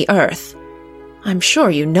stride the earth. I'm sure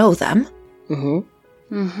you know them.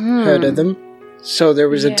 Heard of them. So there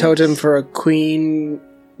was a totem for a queen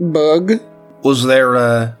bug. Was there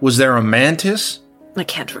a mantis? I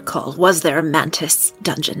can't recall. Was there a mantis,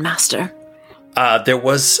 Dungeon Master? There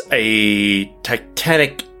was a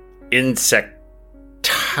titanic insect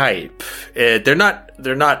type. They're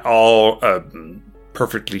not all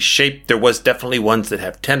perfectly shaped. There was definitely ones that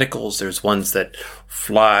have tentacles. There's ones that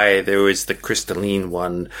fly. There is the crystalline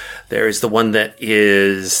one. There is the one that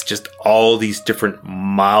is just all these different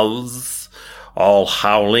mouths, all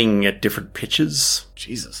howling at different pitches.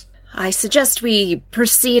 Jesus. I suggest we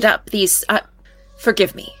proceed up these...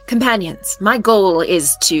 forgive me, companions. My goal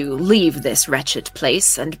is to leave this wretched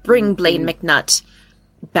place and bring Blaine McNutt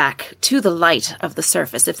back to the light of the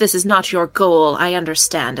surface. If this is not your goal, I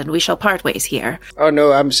understand, and we shall part ways here. Oh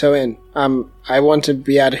no, I'm so in. I want to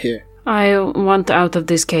be out of here. I want out of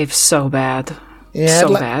this cave so bad. Yeah,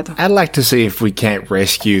 so bad. I'd like to see if we can't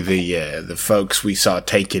rescue the folks we saw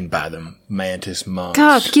taken by the mantis monks.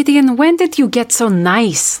 God, Gideon, when did you get so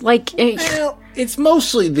nice? Like, Well, it's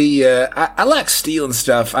mostly the, I like stealing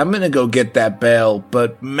stuff. I'm gonna go get that bell,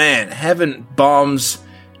 but man, having bombs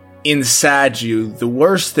inside you, the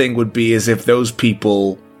worst thing would be is if those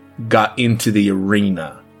people got into the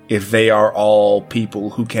arena. If they are all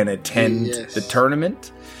people who can attend the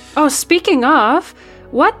tournament. oh, speaking of,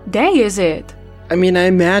 what day is it? I mean, I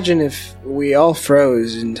imagine if we all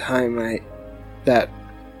froze in time, that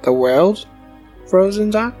the world froze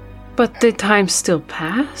in time? But did time still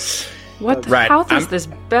pass? What? Right, How does this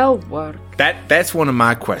bell work? That's one of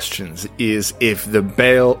my questions, is if the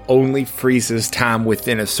bell only freezes time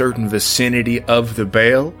within a certain vicinity of the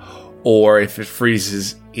bell, or if it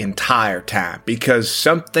freezes entire time. Because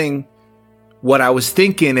what I was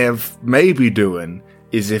thinking of maybe doing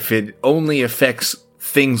is if it only affects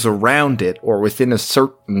things around it or within a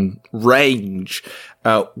certain range,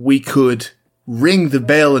 we could ring the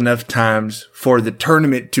bell enough times for the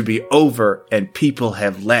tournament to be over and people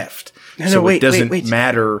have left. It doesn't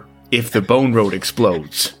matter if the bone road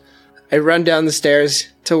explodes. I run down the stairs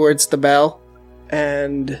towards the bell,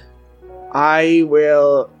 and I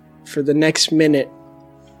will, for the next minute,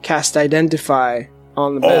 cast Identify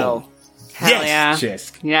on the bell. Hell yeah.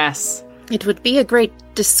 Xisk. Yes. It would be a great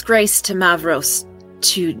disgrace to Mavros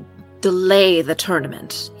to delay the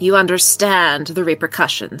tournament. You understand the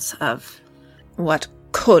repercussions of what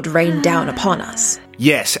could rain down upon us.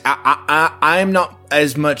 Yes, I'm not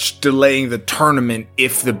as much delaying the tournament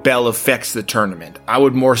if the bell affects the tournament. I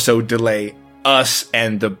would more so delay us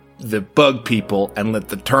and the bug people and let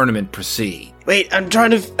the tournament proceed. Wait,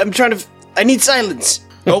 I need silence.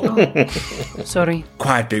 Oh, Sorry.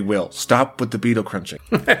 quiet, Big Will. Stop with the beetle crunching.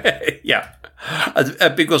 Yeah.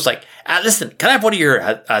 Big Will's like, listen, can I have one of your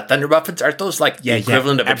Thunder Muffins? Aren't those like the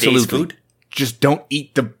equivalent of a day's food? Just don't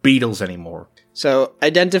eat the beetles anymore. So,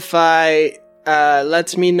 Identify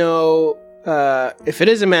lets me know if it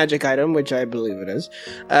is a magic item, which I believe it is.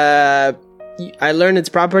 I learn its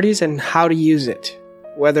properties and how to use it.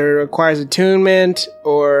 Whether it requires attunement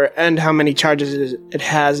and how many charges it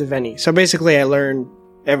has, if any. So basically, I learn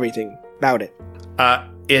everything about it.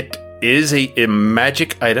 It is a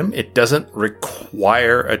magic item. It doesn't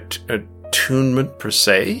require attunement per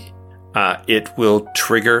se. It will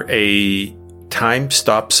trigger a time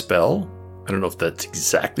stop spell. I don't know if that's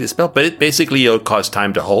exactly the spell, but it basically will cause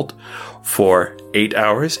time to halt for 8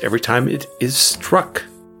 hours every time it is struck.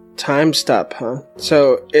 Time stop, huh?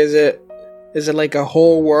 So is it like a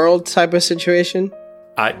whole world type of situation?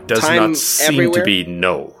 It does Time not seem everywhere? to be,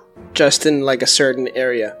 no. Just in like a certain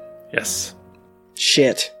area. Yes.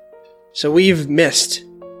 Shit. So we've missed.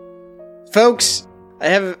 Folks, I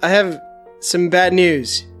have some bad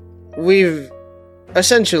news. We've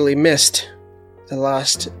essentially missed the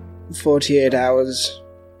last 48 hours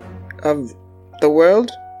of the world.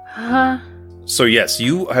 Huh? So yes,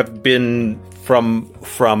 you have been from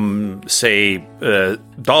say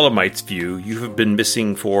Dolomite's view, you have been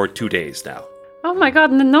missing for 2 days now. Oh my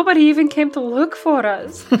god, nobody even came to look for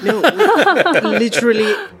us. No,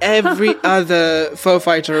 literally every other foe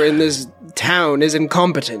fighter in this town is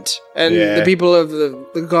incompetent, and the people of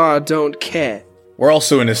the guard don't care. We're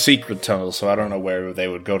also in a secret tunnel, so I don't know where they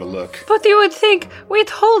would go to look. But you would think, we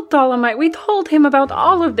told Dolomite, we told him about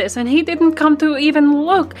all of this, and he didn't come to even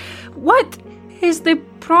look. What is the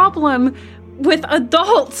problem with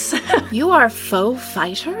adults? You are foe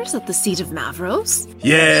fighters at the seat of Mavros?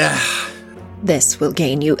 Yeah. This will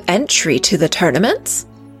gain you entry to the tournaments?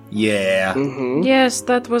 Yeah. Mm-hmm. Yes,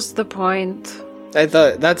 that was the point. I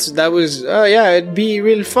thought it'd be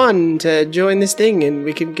real fun to join this thing and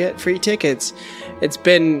we could get free tickets. It's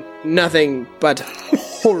been nothing but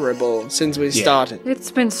horrible since we started.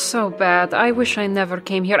 It's been so bad. I wish I never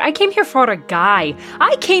came here. I came here for a guy.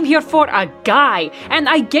 And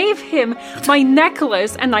I gave him my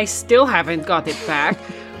necklace, and I still haven't got it back.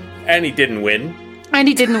 And he didn't win.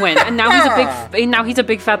 And now he's a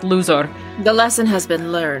big fat loser. The lesson has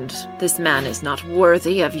been learned. This man is not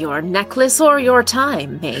worthy of your necklace or your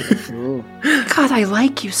time, Maeve. God, I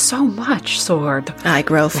like you so much, Sword. I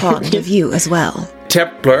grow fond of you as well.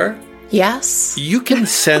 Templar, Yes? you can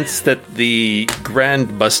sense that the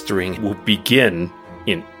grand mustering will begin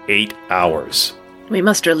in 8 hours. We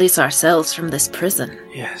must release ourselves from this prison.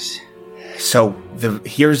 Yes. So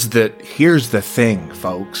here's the thing,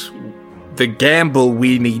 folks. The gamble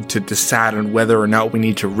we need to decide on whether or not we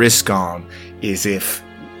need to risk on is if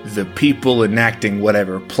the people enacting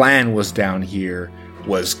whatever plan was down here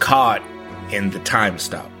was caught in the time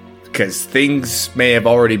stop. Because things may have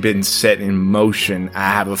already been set in motion.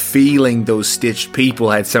 I have a feeling those stitched people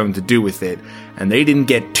had something to do with it, and they didn't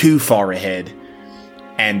get too far ahead.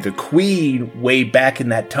 And the queen way back in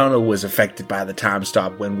that tunnel was affected by the time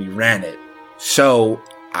stop when we ran it. So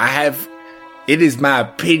it is my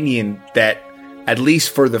opinion that, at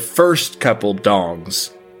least for the first couple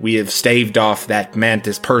dongs, we have staved off that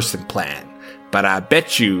mantis person plan. But I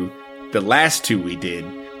bet you, the last two we did,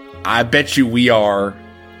 I bet you we are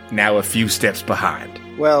now a few steps behind.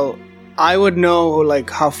 Well, I would know, like,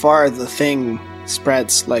 how far the thing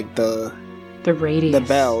spreads, like the radius. The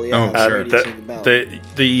bell, yeah. Oh, sure. Radius of the bell.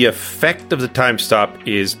 The effect of the time stop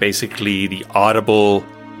is basically the audible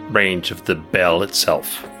range of the bell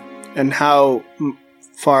itself. And how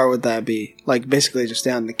far would that be? Like, basically just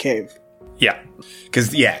down the cave. Yeah. Because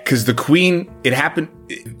the queen, it happened,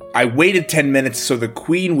 I waited 10 minutes, so the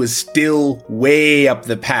queen was still way up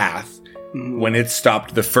the path when it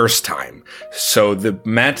stopped the first time. So the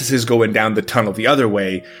mantises going down the tunnel the other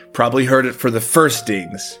way probably heard it for the first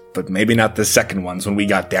dings, but maybe not the second ones when we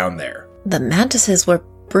got down there. The mantises were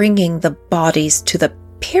bringing the bodies to the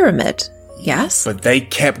pyramid, yes? But they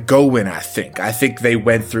kept going, I think. I think they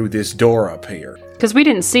went through this door up here. Because we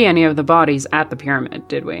didn't see any of the bodies at the pyramid,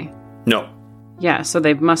 did we? No. Yeah, so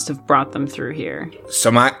they must have brought them through here.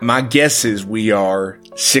 So my guess is we are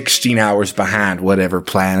 16 hours behind whatever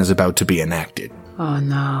plan is about to be enacted. Oh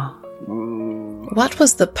no. What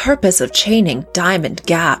was the purpose of chaining Diamond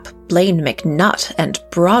Gap, Blaine McNutt, and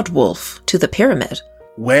Broadwolf to the pyramid?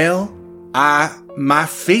 Well, my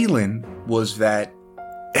feeling was that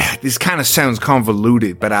this kind of sounds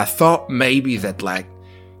convoluted, but I thought maybe that like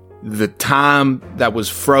the time that was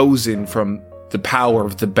frozen from the power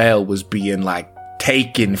of the bell was being like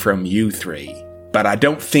taken from you three, but I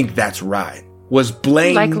don't think that's right. Was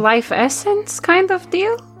Blaine like life essence kind of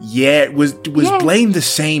deal? Yeah, was Blaine the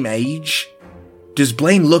same age? Does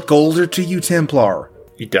Blaine look older to you, Templar?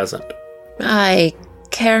 He doesn't. I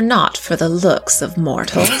care not for the looks of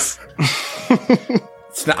mortals.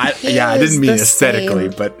 It's not, I didn't mean aesthetically,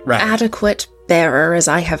 but right. Adequate bearer as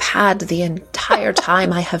I have had the entire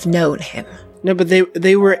time I have known him. No, but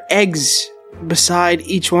they were eggs beside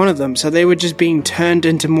each one of them, so they were just being turned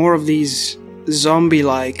into more of these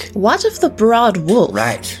zombie-like. What of the Broad Wolf?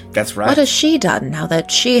 Right, that's right. What has she done now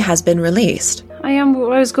that she has been released? I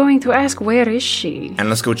was going to ask, where is she? And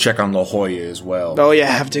let's go check on La Jolla as well. Oh yeah,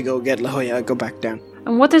 I have to go get La Jolla. Go back down.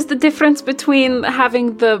 And what is the difference between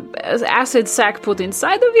having the acid sac put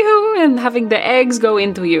inside of you and having the eggs go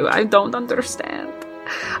into you? I don't understand.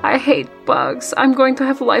 I hate bugs. I'm going to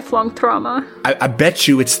have lifelong trauma. I bet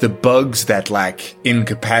you it's the bugs that, like,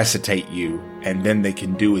 incapacitate you, and then they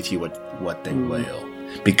can do with you what they will.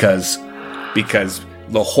 Because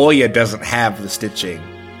La Jolla doesn't have the stitching.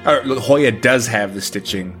 Or La Jolla does have the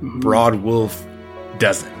stitching. Broad Wolf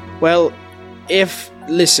doesn't. Well,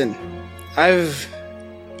 listen, I've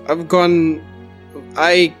gone.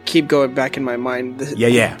 I keep going back in my mind.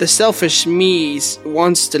 The selfish me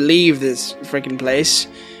wants to leave this freaking place.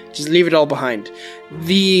 Just leave it all behind.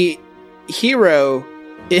 The hero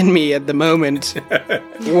in me at the moment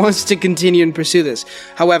wants to continue and pursue this.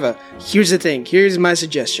 However, here's the thing. Here's my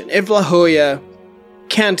suggestion. If La Jolla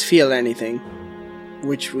can't feel anything,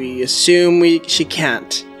 which we assume she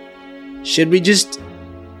can't, should we just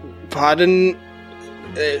pardon...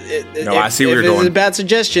 No, I see where you're going. If it's a bad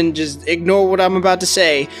suggestion, just ignore what I'm about to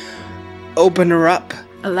say. Open her up.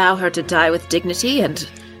 Allow her to die with dignity and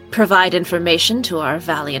provide information to our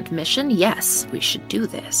valiant mission. Yes, we should do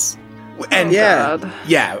this. And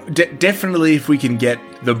definitely if we can get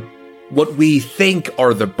what we think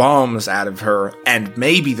are the bombs out of her and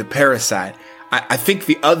maybe the parasite. I think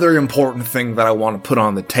the other important thing that I want to put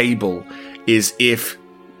on the table is if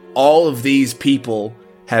all of these people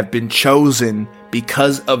have been chosen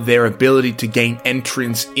because of their ability to gain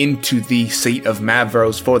entrance into the seat of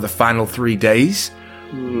Mavros for the final 3 days,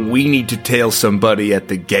 we need to tell somebody at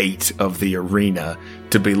the gate of the arena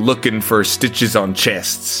to be looking for stitches on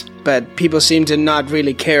chests. But people seem to not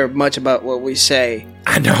really care much about what we say.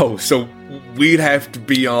 I know, so we'd have to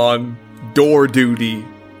be on door duty,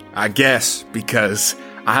 I guess, because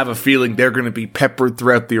I have a feeling they're going to be peppered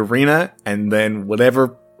throughout the arena, and then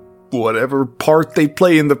whatever part they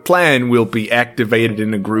play in the plan will be activated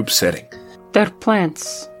in a group setting. They're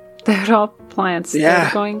plants. They're all plants. Yeah.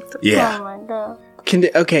 They're going to... Yeah. Oh my god.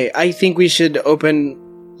 Okay, I think we should open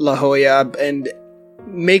La Jolla up and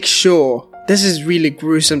make sure... This is really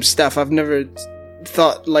gruesome stuff. I've never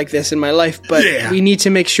thought like this in my life, but we need to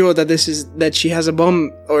make sure that she has a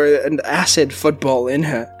bomb or an acid football in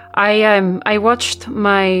her. I watched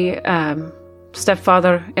my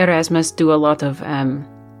stepfather Erasmus do a lot of...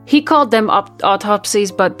 He called them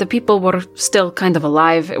autopsies, but the people were still kind of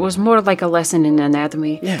alive. It was more like a lesson in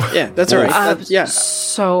anatomy. Yeah, that's all right.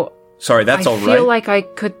 So... Sorry, that's all right. I feel like I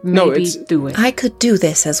could maybe do it. I could do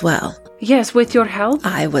this as well. Yes, with your help.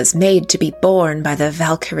 I was made to be born by the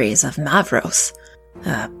Valkyries of Mavros.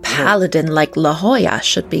 A paladin like La Jolla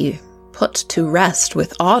should be put to rest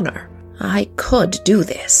with honor. I could do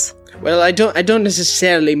this. Well, I don't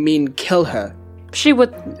necessarily mean kill her. She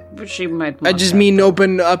might. I just mean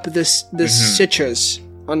open up the sutures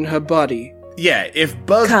on her body. Yeah, if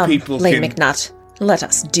bug people Blaine can... McNutt, let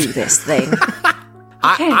us do this thing.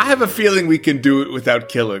 I have a feeling we can do it without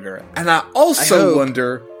killing her. And I also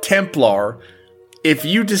wonder, Templar, if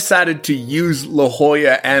you decided to use La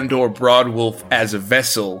Jolla and or Broadwolf as a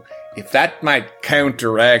vessel, if that might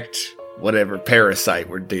counteract whatever parasite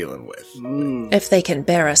we're dealing with. If they can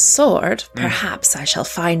bear a sword, perhaps I shall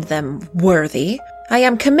find them worthy. I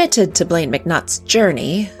am committed to Blaine McNutt's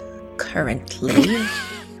journey, currently.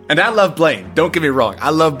 And I love Blaine. Don't get me wrong. I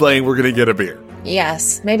love Blaine. We're going to get a beer.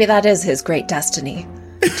 Yes, maybe that is his great destiny.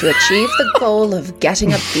 to achieve the goal of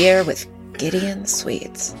getting a beer with Gideon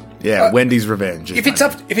Sweets. Yeah, Wendy's revenge. If it's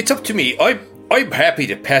up to me, I'm happy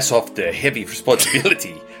to pass off the heavy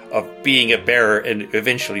responsibility of being a bearer and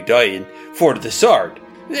eventually dying for the sword.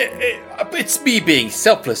 It's me being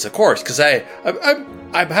selfless, of course, because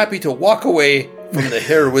I'm happy to walk away from the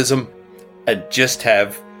heroism and just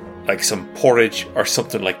have like some porridge or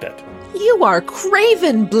something like that. You are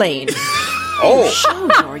craven, Blaine. Oh, You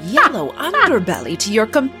show your yellow underbelly to your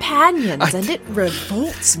companions, and it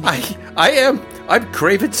revolts me. I'm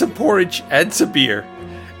craving some porridge and some beer.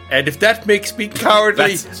 And if that makes me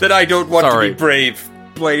cowardly, then I don't want to be brave.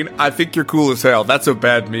 Blaine, I think you're cool as hell. That's a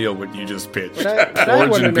bad meal what you just pitched. What I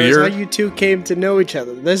want to know is how you two came to know each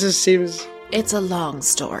other. This just seems... It's a long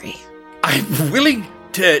story. I'm willing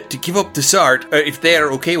to give up the sword if they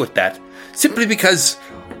are okay with that. Simply because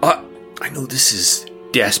I know this is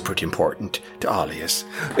desperate important to all of us.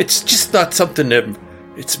 It's just not something that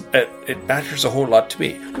it matters a whole lot to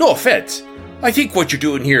me. No offense. I think what you're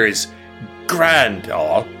doing here is grand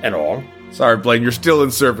all. Sorry, Blaine, you're still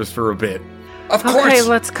in service for a bit. Of course. Okay,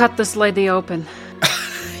 let's cut this lady open.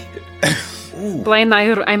 Blaine,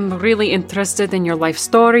 I'm really interested in your life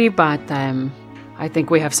story, but I think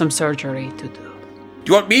we have some surgery to do.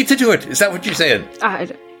 Do you want me to do it? Is that what you're saying?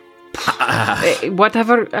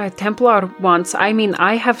 Whatever Templar wants. I mean,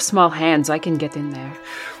 I have small hands. I can get in there.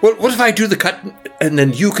 Well, what if I do the cutting and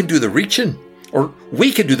then you can do the reaching? Or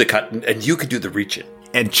we can do the cutting and you can do the reaching.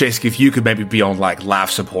 And Xisk, if you could maybe be on like life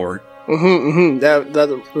support.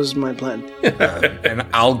 That was my plan. And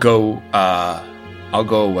I'll go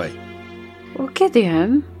away. Well,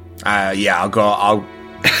 Gideon. Yeah, I'll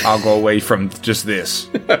go away from just this.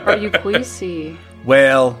 Are you queasy?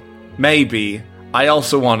 Well, maybe. I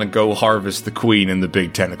also want to go harvest the queen and the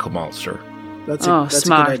big tentacle monster. That's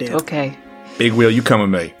smart. a good idea. Okay. Big Wheel, you come with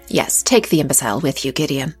me. Yes, take the imbecile with you,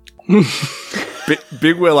 Gideon.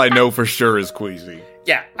 Big Wheel, I know for sure is queasy.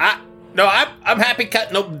 Yeah, I'm happy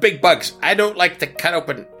cutting open big bugs. I don't like to cut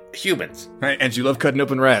open humans. Right, and you love cutting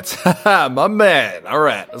open rats. Haha, my man. All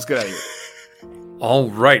right, let's get out of here. All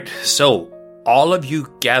right, so all of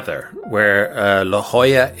you gather where La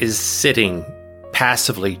Jolla is sitting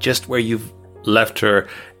passively, just where you've left her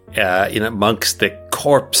in amongst the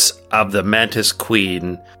corpse of the Mantis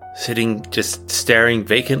Queen, sitting just staring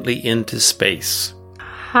vacantly into space.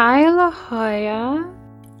 Hi, La Jolla.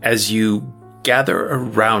 As you gather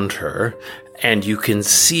around her and you can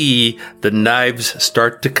see the knives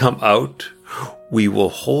start to come out, we will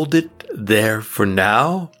hold it there for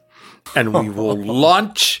now and we will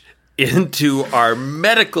launch into our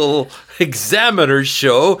medical examiner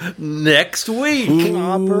show next week.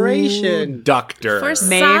 Operation Doctor. For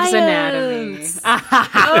Maeve's science.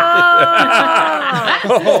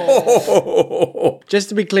 Just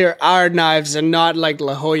to be clear, our knives are not like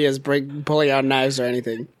La Jolla's pulling out knives or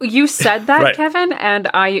anything. You said that, Right. Kevin, and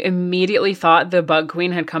I immediately thought the Bug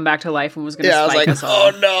Queen had come back to life and was going to I was spike like, us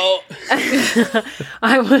all. oh no.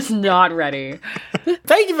 I was not ready.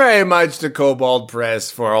 Thank you very much to Cobalt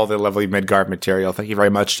Press for all the lovely Midgard material. Thank you very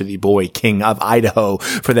much to the Boy King of Idaho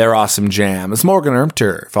for their awesome jams. Morgan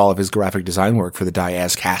Ermter for all of his graphic design work for the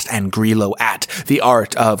Diaz cast, and Grillo at The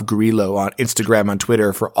Art of Grillo on Instagram, on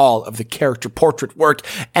Twitter for all of the character portrait work.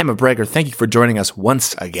 Emma Breger, thank you for joining us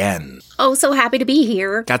once again. Oh, so happy to be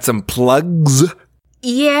here. Got some plugs?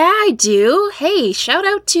 Yeah, I do. Hey, shout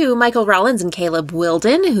out to Michael Rollins and Caleb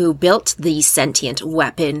Wilden, who built the sentient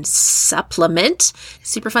weapon supplement.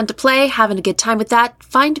 Super fun to play, having a good time with that.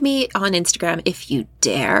 Find me on Instagram if you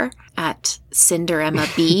dare, at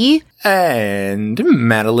CinderEmmaB. And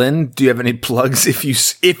Madeline, do you have any plugs if you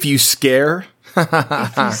scare? If you scare.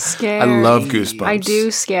 I love Goosebumps. I do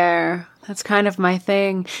scare. That's kind of my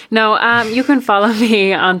thing. No, you can follow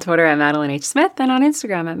me on Twitter at Madeline H. Smith and on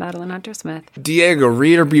Instagram at Madeline Hunter Smith. Diego,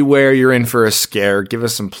 reader beware, you're in for a scare. Give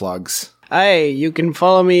us some plugs. Hey, you can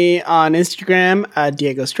follow me on Instagram at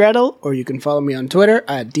Diego Straddle, or you can follow me on Twitter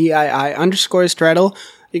at DII_Straddle.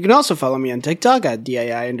 You can also follow me on TikTok at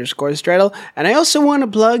DII_Straddle. And I also want to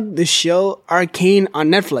plug the show Arcane on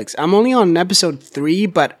Netflix. I'm only on episode 3,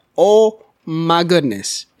 but oh my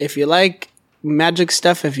goodness. If you like magic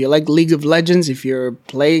stuff, if you like League of Legends, if you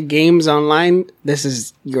play games online, this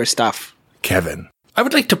is your stuff. Kevin. I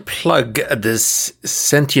would like to plug this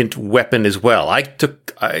sentient weapon as well. I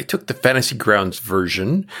took the Fantasy Grounds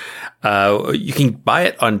version. You can buy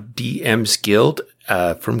it on DM's Guild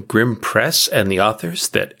from Grimm Press and the authors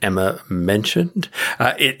that Emma mentioned.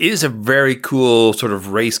 It is a very cool sort of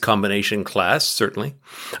race combination class, certainly.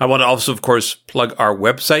 I want to also, of course, plug our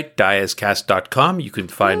website, diascast.com. You can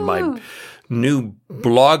find new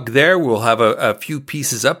blog there. We'll have a few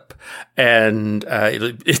pieces up, and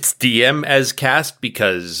it's DM as cast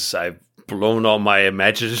because I've blown all my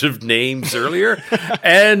imaginative names earlier.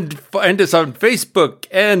 And find us on Facebook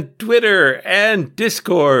and Twitter and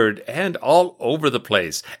Discord and all over the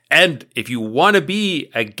place. And if you want to be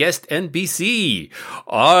a guest NPC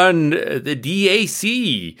on the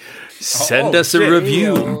DAC, send us a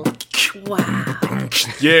review. Wow.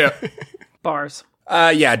 Yeah. Bars.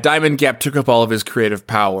 Diamond Gap took up all of his creative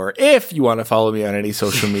power. If you want to follow me on any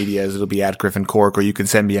social medias, it'll be at Griffin Cork, or you can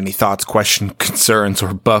send me any thoughts, questions, concerns,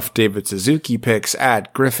 or Buff David Suzuki picks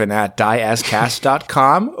at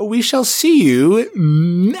griffin@diascast.com. We shall see you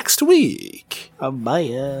next week.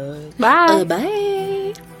 Bye. Bye.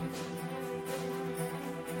 Bye.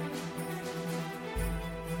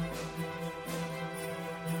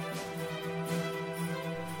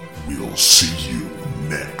 We'll see you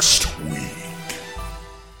next week.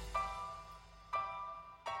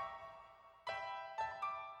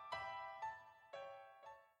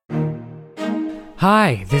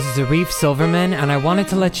 Hi, this is Arif Silverman, and I wanted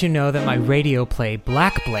to let you know that my radio play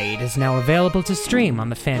Black Blade is now available to stream on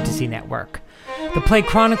the Fantasy Network. The play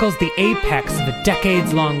chronicles the apex of a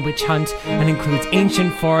decades-long witch hunt and includes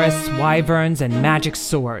ancient forests, wyverns, and magic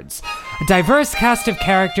swords. A diverse cast of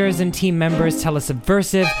characters and team members tell a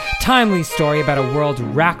subversive, timely story about a world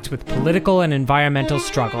racked with political and environmental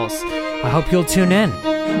struggles. I hope you'll tune in.